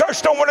 This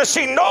church don't want to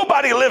see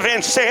nobody live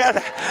in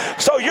sin.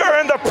 So you're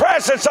in the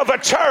presence of a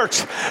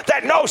church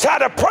that knows how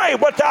to pray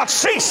without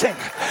ceasing.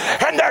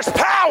 And there's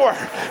power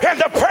in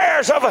the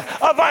prayers of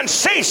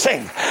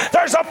unceasing.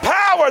 There's a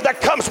power that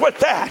comes with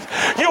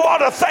that. You ought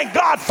to thank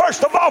God,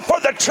 first of all, for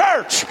the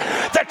church.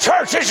 The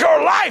church is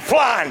your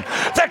lifeline.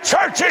 The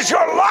church is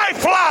your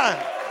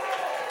lifeline.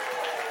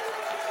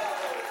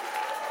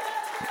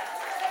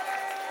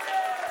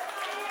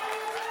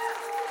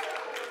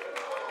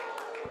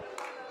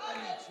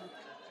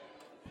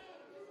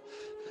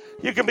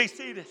 You can be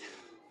seated.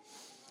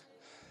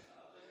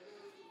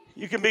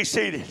 You can be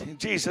seated in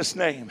Jesus'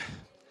 name.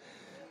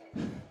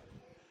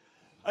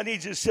 I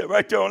need you to sit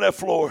right there on that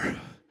floor.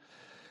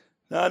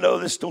 Now, I know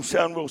this don't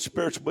sound real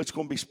spiritual, but it's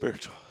going to be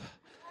spiritual.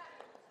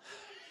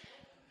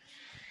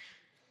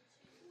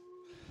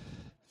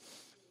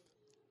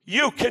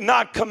 You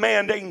cannot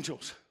command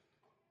angels.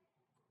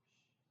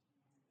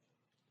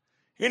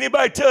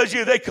 Anybody tells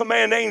you they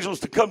command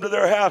angels to come to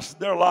their house,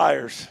 they're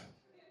liars.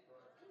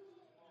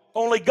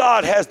 Only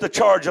God has the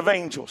charge of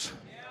angels.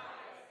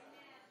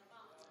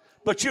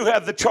 But you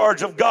have the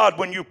charge of God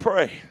when you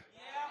pray.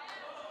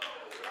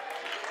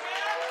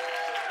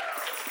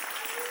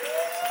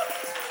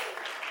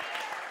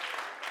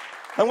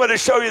 I'm going to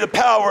show you the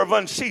power of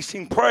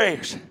unceasing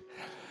prayers.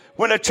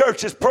 When a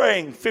church is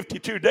praying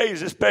 52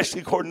 days,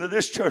 especially according to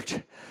this church,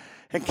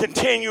 and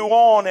continue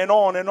on and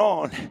on and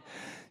on.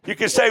 You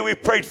can say we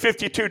prayed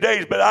 52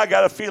 days, but I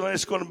got a feeling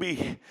it's going to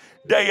be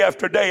day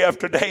after day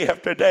after day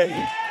after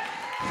day.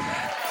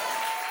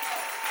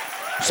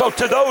 So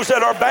to those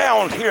that are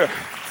bound here,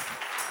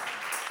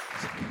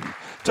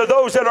 to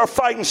those that are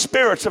fighting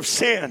spirits of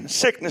sin,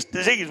 sickness,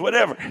 disease,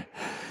 whatever,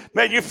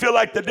 man, you feel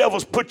like the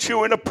devil's put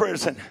you in a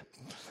prison.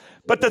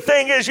 But the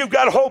thing is, you've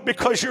got hope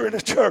because you're in a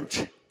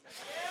church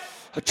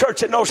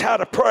that knows how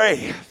to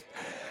pray,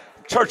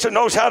 a church that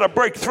knows how to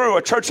break through,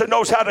 a church that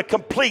knows how to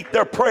complete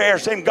their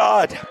prayers in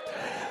God.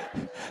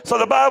 So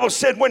the Bible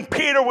said when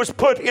Peter was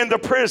put in the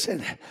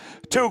prison,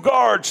 2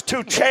 guards,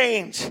 2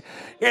 chains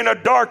in a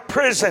dark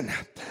prison,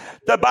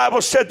 the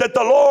Bible said that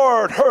the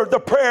Lord heard the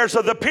prayers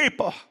of the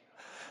people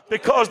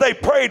because they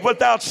prayed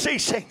without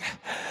ceasing.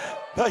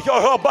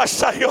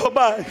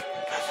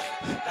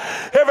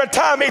 Every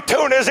time he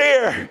tuned his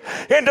ear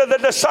into the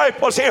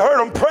disciples, he heard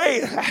them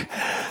praying.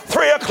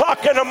 3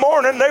 o'clock in the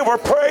morning, they were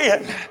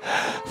praying.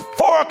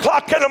 4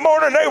 o'clock in the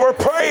morning, they were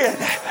praying.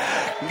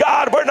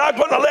 God, we're not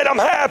going to let them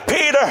have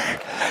Peter.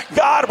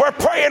 God, we're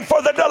praying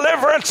for the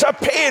deliverance of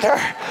Peter.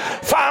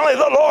 Finally,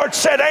 the Lord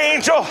said,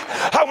 angel,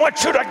 I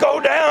want you to go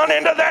down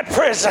into that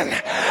prison,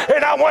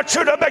 and I want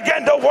you to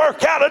begin to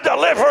work out a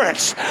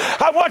deliverance.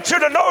 I want you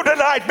to know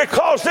tonight,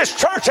 because this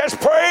church has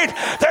prayed,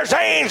 there's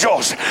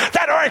angels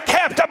that are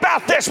encamped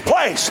about this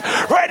place,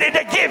 ready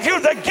to give you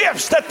the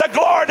gifts that the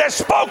Lord has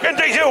spoken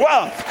to you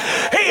of.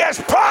 He has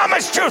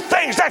promised you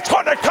things that's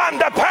going to come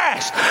to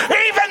pass.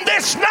 Even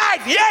this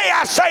night, yea,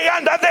 I say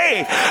unto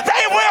thee,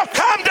 they will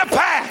come to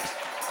pass.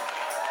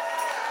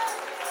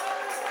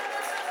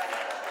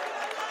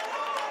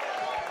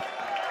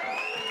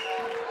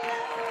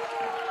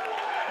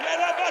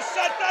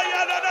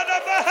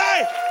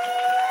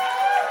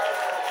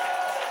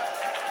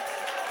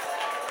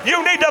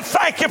 Well,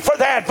 thank you for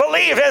that.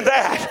 Believe in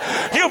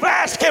that. You've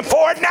asked him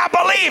for it. Now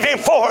believe him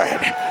for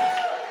it.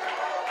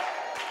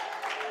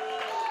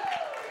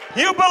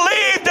 You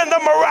believed in the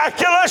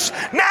miraculous.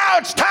 Now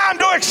it's time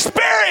to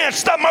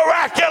experience the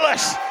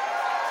miraculous.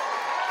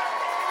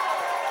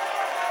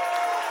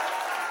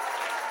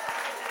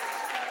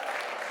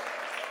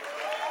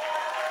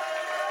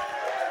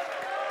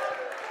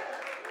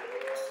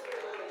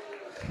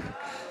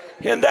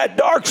 In that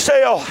dark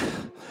cell,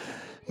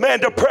 man,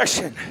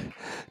 depression,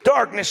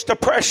 darkness,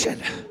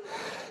 depression.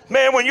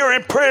 Man, when you're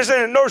in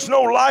prison and there's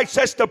no lights,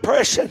 that's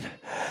depression.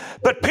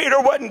 But Peter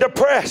wasn't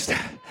depressed.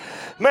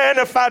 Man,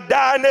 if I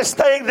die in this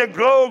thing, then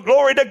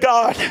glory to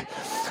God.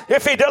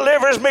 If he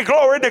delivers me,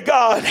 glory to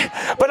God.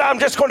 But I'm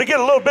just going to get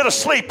a little bit of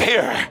sleep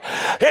here.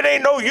 It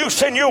ain't no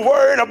use in you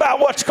worrying about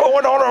what's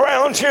going on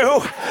around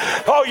you.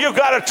 All you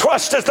got to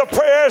trust is the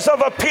prayers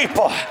of a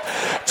people.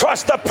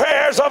 Trust the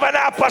prayers of an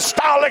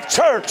apostolic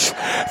church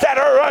that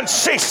are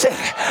unceasing.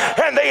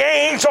 And the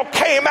angel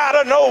came out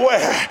of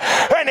nowhere.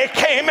 And he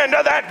came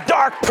into that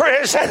dark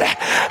prison.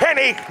 And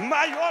he...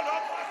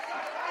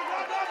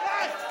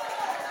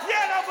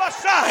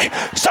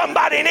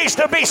 Somebody needs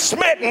to be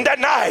smitten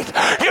tonight.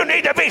 You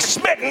need to be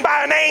smitten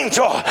by an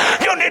angel.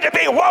 You need to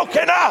be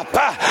woken up.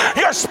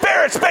 Your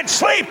spirit's been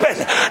sleeping.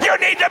 You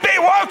need to be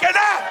woken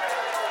up.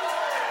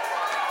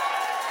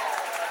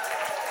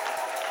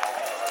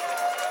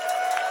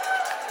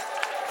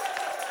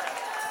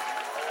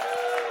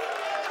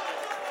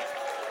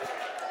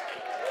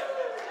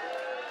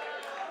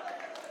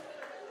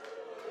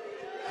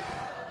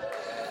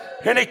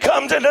 And he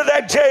comes into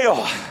that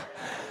jail.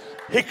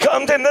 He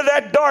comes into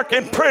that dark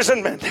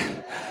imprisonment.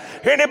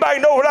 Anybody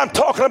know what I'm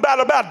talking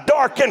about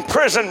dark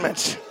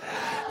imprisonments?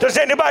 Does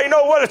anybody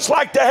know what it's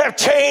like to have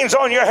chains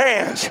on your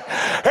hands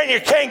and you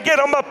can't get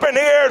them up in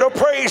the air to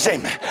praise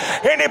him?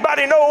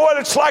 Anybody know what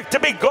it's like to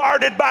be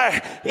guarded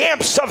by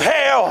imps of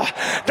hell?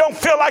 Don't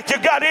feel like you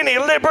got any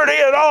liberty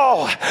at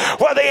all.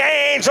 Well, the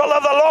angel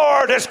of the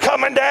Lord is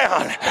coming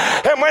down.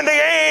 And when the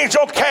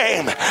angel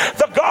came,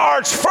 the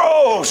guards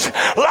froze.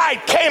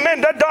 Light came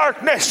into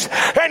darkness,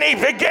 and he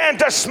began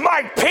to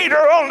smite Peter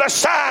on the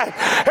side.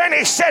 And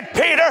he said,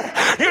 Peter,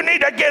 you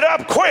need to get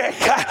up quick.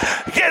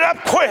 Get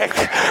up quick.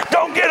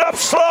 Don't get up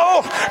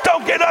slow.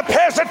 Don't get up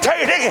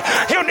hesitating.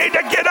 You need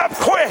to get up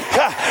quick.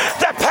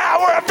 The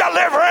power of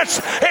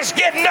deliverance is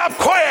getting up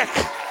quick.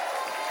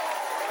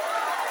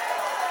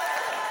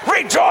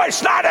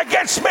 Rejoice not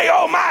against me,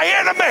 O my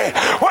enemy.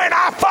 When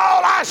I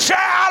fall, I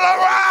shall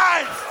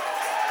arise.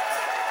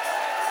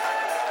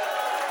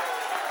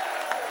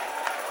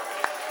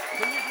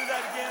 Can you do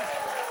that again?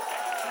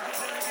 Can you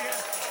do that again?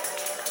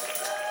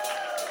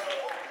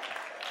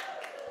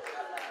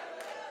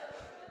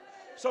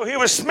 So he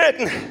was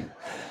smitten.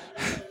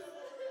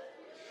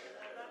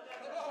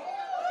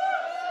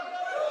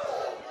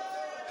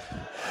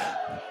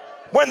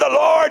 When the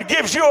Lord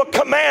gives you a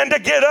command to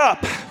get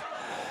up,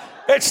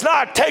 it's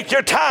not take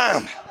your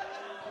time.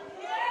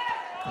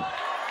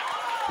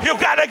 You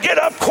got to get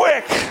up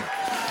quick.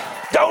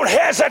 Don't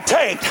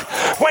hesitate.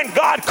 When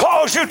God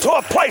calls you to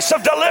a place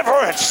of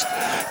deliverance,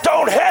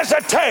 don't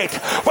hesitate.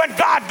 When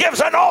God gives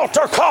an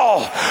altar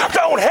call,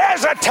 don't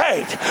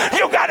hesitate.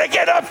 You got to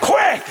get up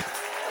quick.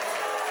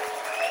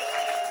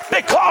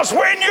 Because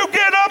when you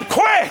get up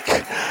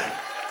quick,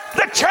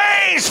 the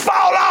chains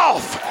fall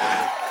off.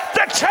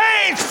 The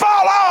chains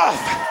fall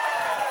off.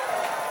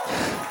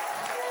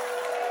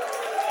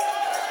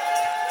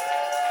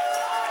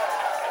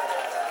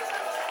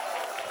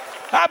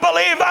 I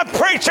believe I'm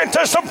preaching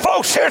to some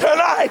folks here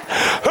tonight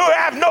who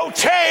have no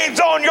chains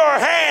on your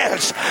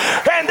hands,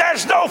 and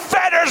there's no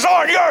fetters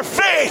on your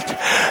feet,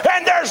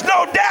 and there's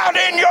no doubt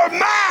in your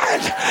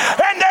mind,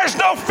 and there's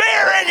no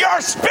fear in your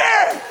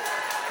spirit.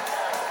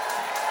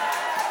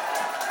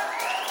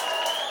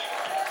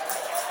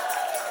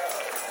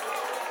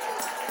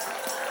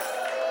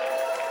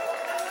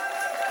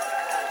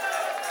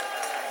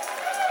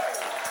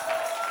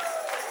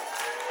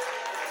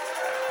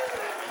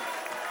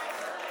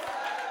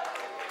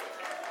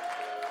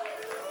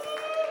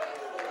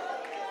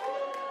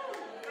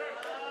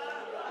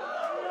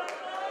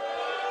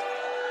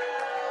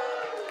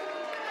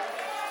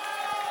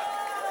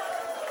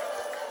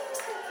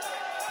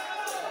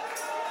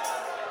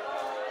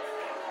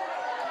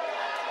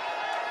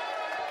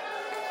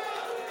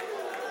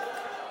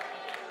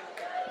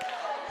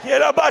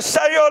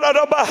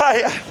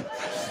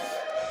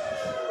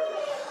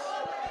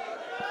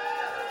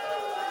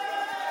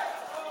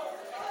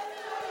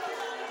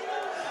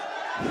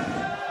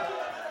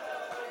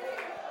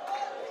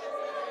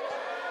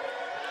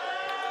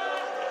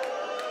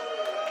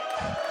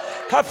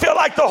 I feel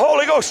like the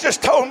Holy Ghost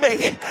just told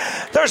me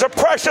there's a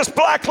precious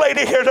black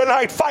lady here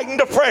tonight fighting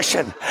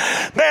depression.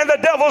 Man, the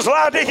devil's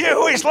lied to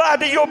you. He's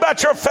lied to you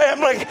about your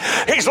family.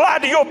 He's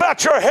lied to you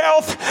about your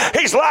health.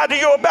 He's lied to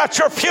you about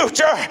your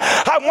future.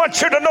 I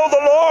want you to know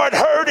the Lord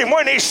heard him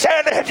when he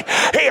said it.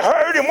 He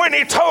heard him when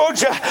he told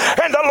you.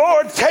 And the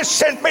Lord has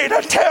sent me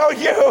to tell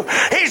you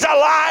he's a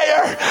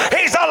liar.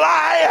 He's a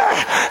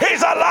liar.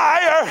 He's a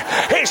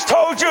liar. He He's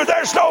told you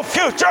there's no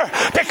future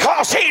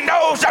because he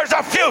knows there's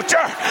a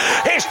future.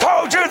 He's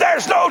told you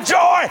there's no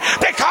joy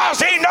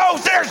because he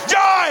knows there's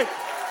joy.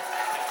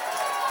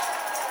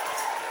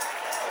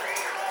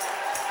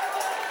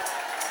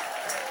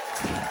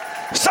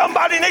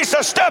 Somebody needs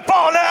to step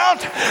on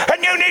out,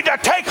 and you need to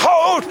take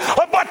hold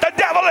of what the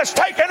devil has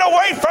taken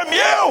away from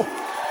you.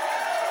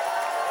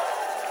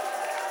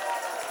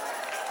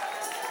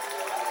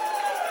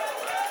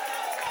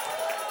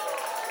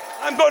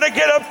 I'm going to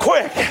get up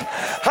quick.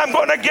 I'm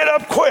going to get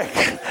up quick.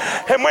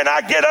 And when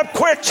I get up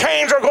quick,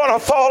 chains are going to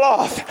fall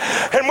off.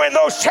 And when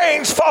those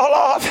chains fall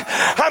off,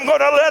 I'm going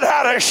to let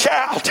out a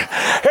shout.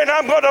 And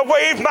I'm going to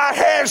wave my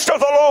hands to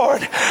the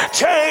Lord.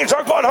 Chains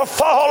are going to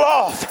fall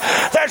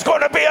off. There's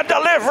going to be a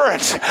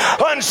deliverance.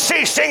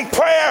 Unceasing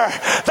prayer.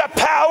 The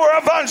power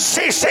of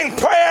unceasing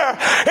prayer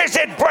is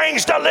it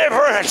brings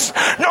deliverance.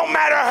 No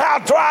matter how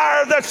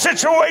dire the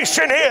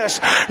situation is,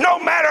 no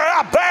matter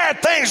how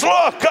bad things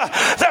look,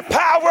 the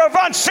power of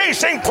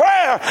unceasing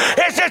prayer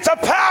is it's a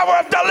power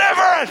of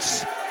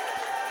deliverance.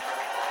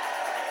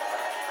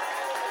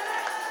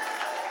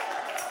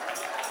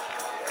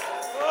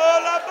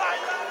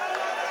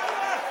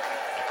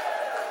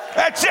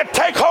 That's it.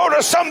 Take hold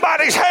of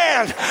somebody's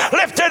hand.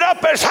 Lift it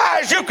up as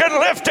high as you can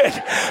lift it.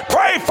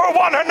 Pray for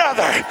one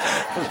another.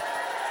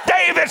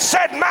 David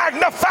said,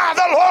 magnify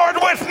the Lord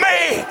with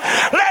me.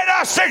 Let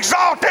us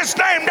exalt his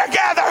name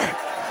together.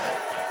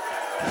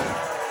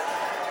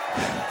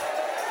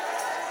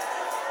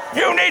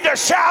 You need to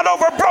shout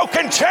over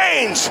broken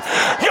chains.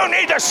 You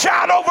need to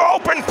shout over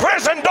open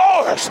prison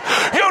doors.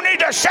 You need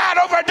to shout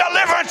over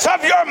deliverance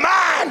of your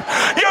mind.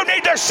 You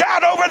need to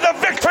shout over the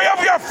victory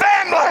of your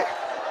family.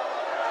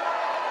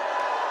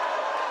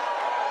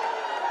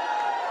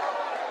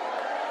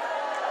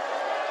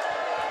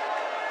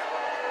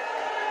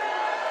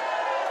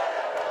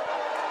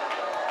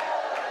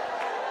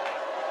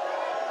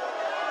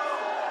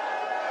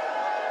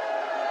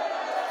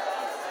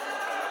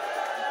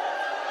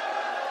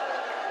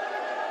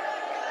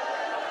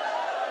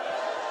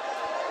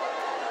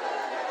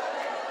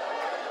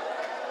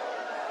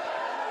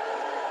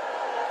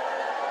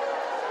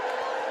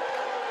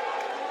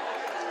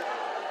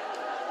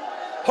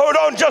 Hold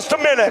on just a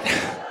minute.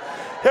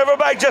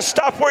 Everybody just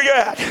stop where you're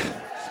at.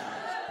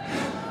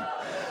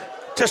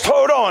 Just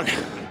hold on.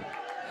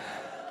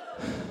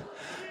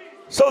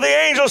 So the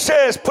angel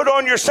says, put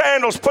on your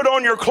sandals, put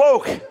on your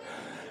cloak.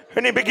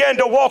 And he began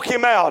to walk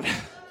him out.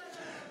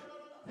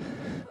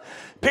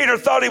 Peter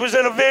thought he was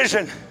in a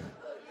vision.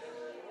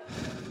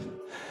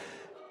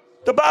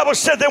 The Bible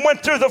said they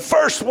went through the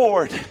first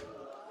ward.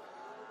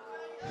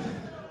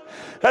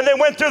 And they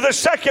went through the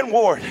second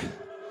ward.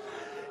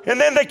 And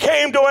then they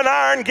came to an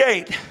iron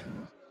gate.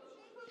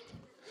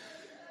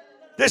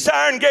 This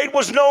iron gate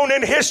was known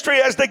in history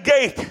as the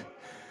gate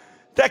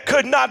that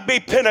could not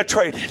be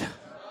penetrated.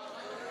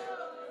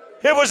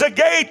 It was a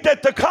gate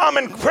that the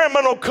common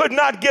criminal could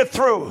not get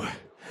through.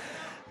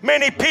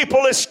 Many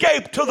people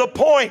escaped to the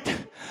point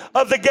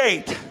of the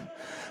gate,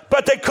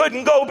 but they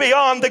couldn't go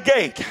beyond the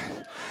gate.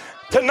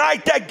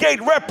 Tonight, that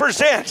gate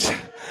represents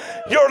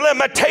your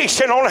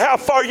limitation on how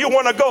far you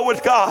want to go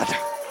with God.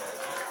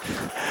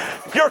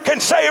 You can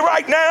say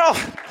right now,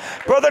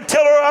 Brother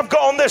Tiller, I've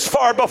gone this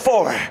far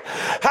before.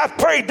 I've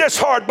prayed this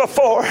hard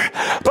before,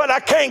 but I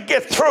can't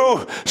get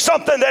through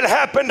something that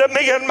happened to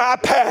me in my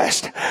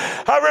past.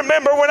 I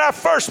remember when I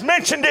first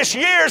mentioned this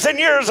years and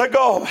years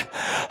ago,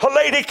 a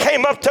lady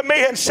came up to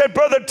me and said,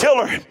 Brother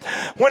Tiller,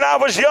 when I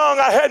was young,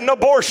 I had an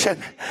abortion,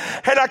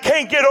 and I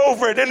can't get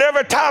over it. And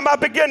every time I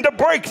begin to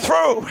break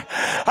through,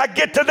 I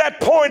get to that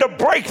point of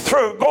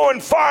breakthrough,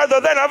 going farther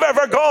than I've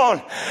ever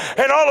gone.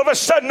 And all of a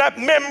sudden, that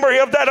memory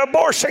of that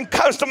abortion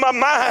comes to my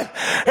mind,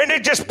 and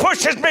it just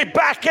pushes me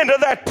back into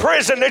that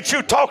prison that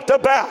you talked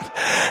about.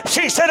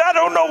 She said, I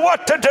don't know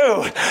what to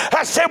do.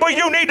 I said, well,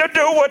 you need to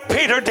do what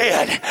Peter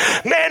did.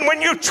 Man,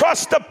 when you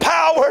trust the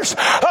powers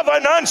of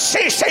an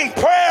unceasing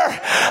prayer,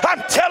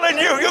 I'm telling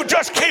you, you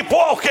just keep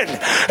walking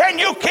and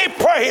you keep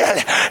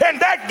praying, and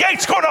that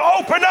gate's going to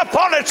open up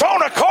on its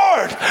own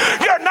accord.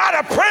 You're not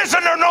a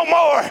prisoner no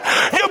more.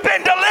 You've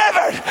been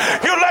delivered.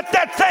 You let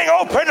that thing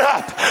open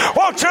up.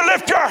 Won't you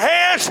lift your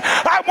hands?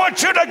 I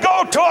want you to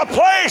go to a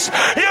place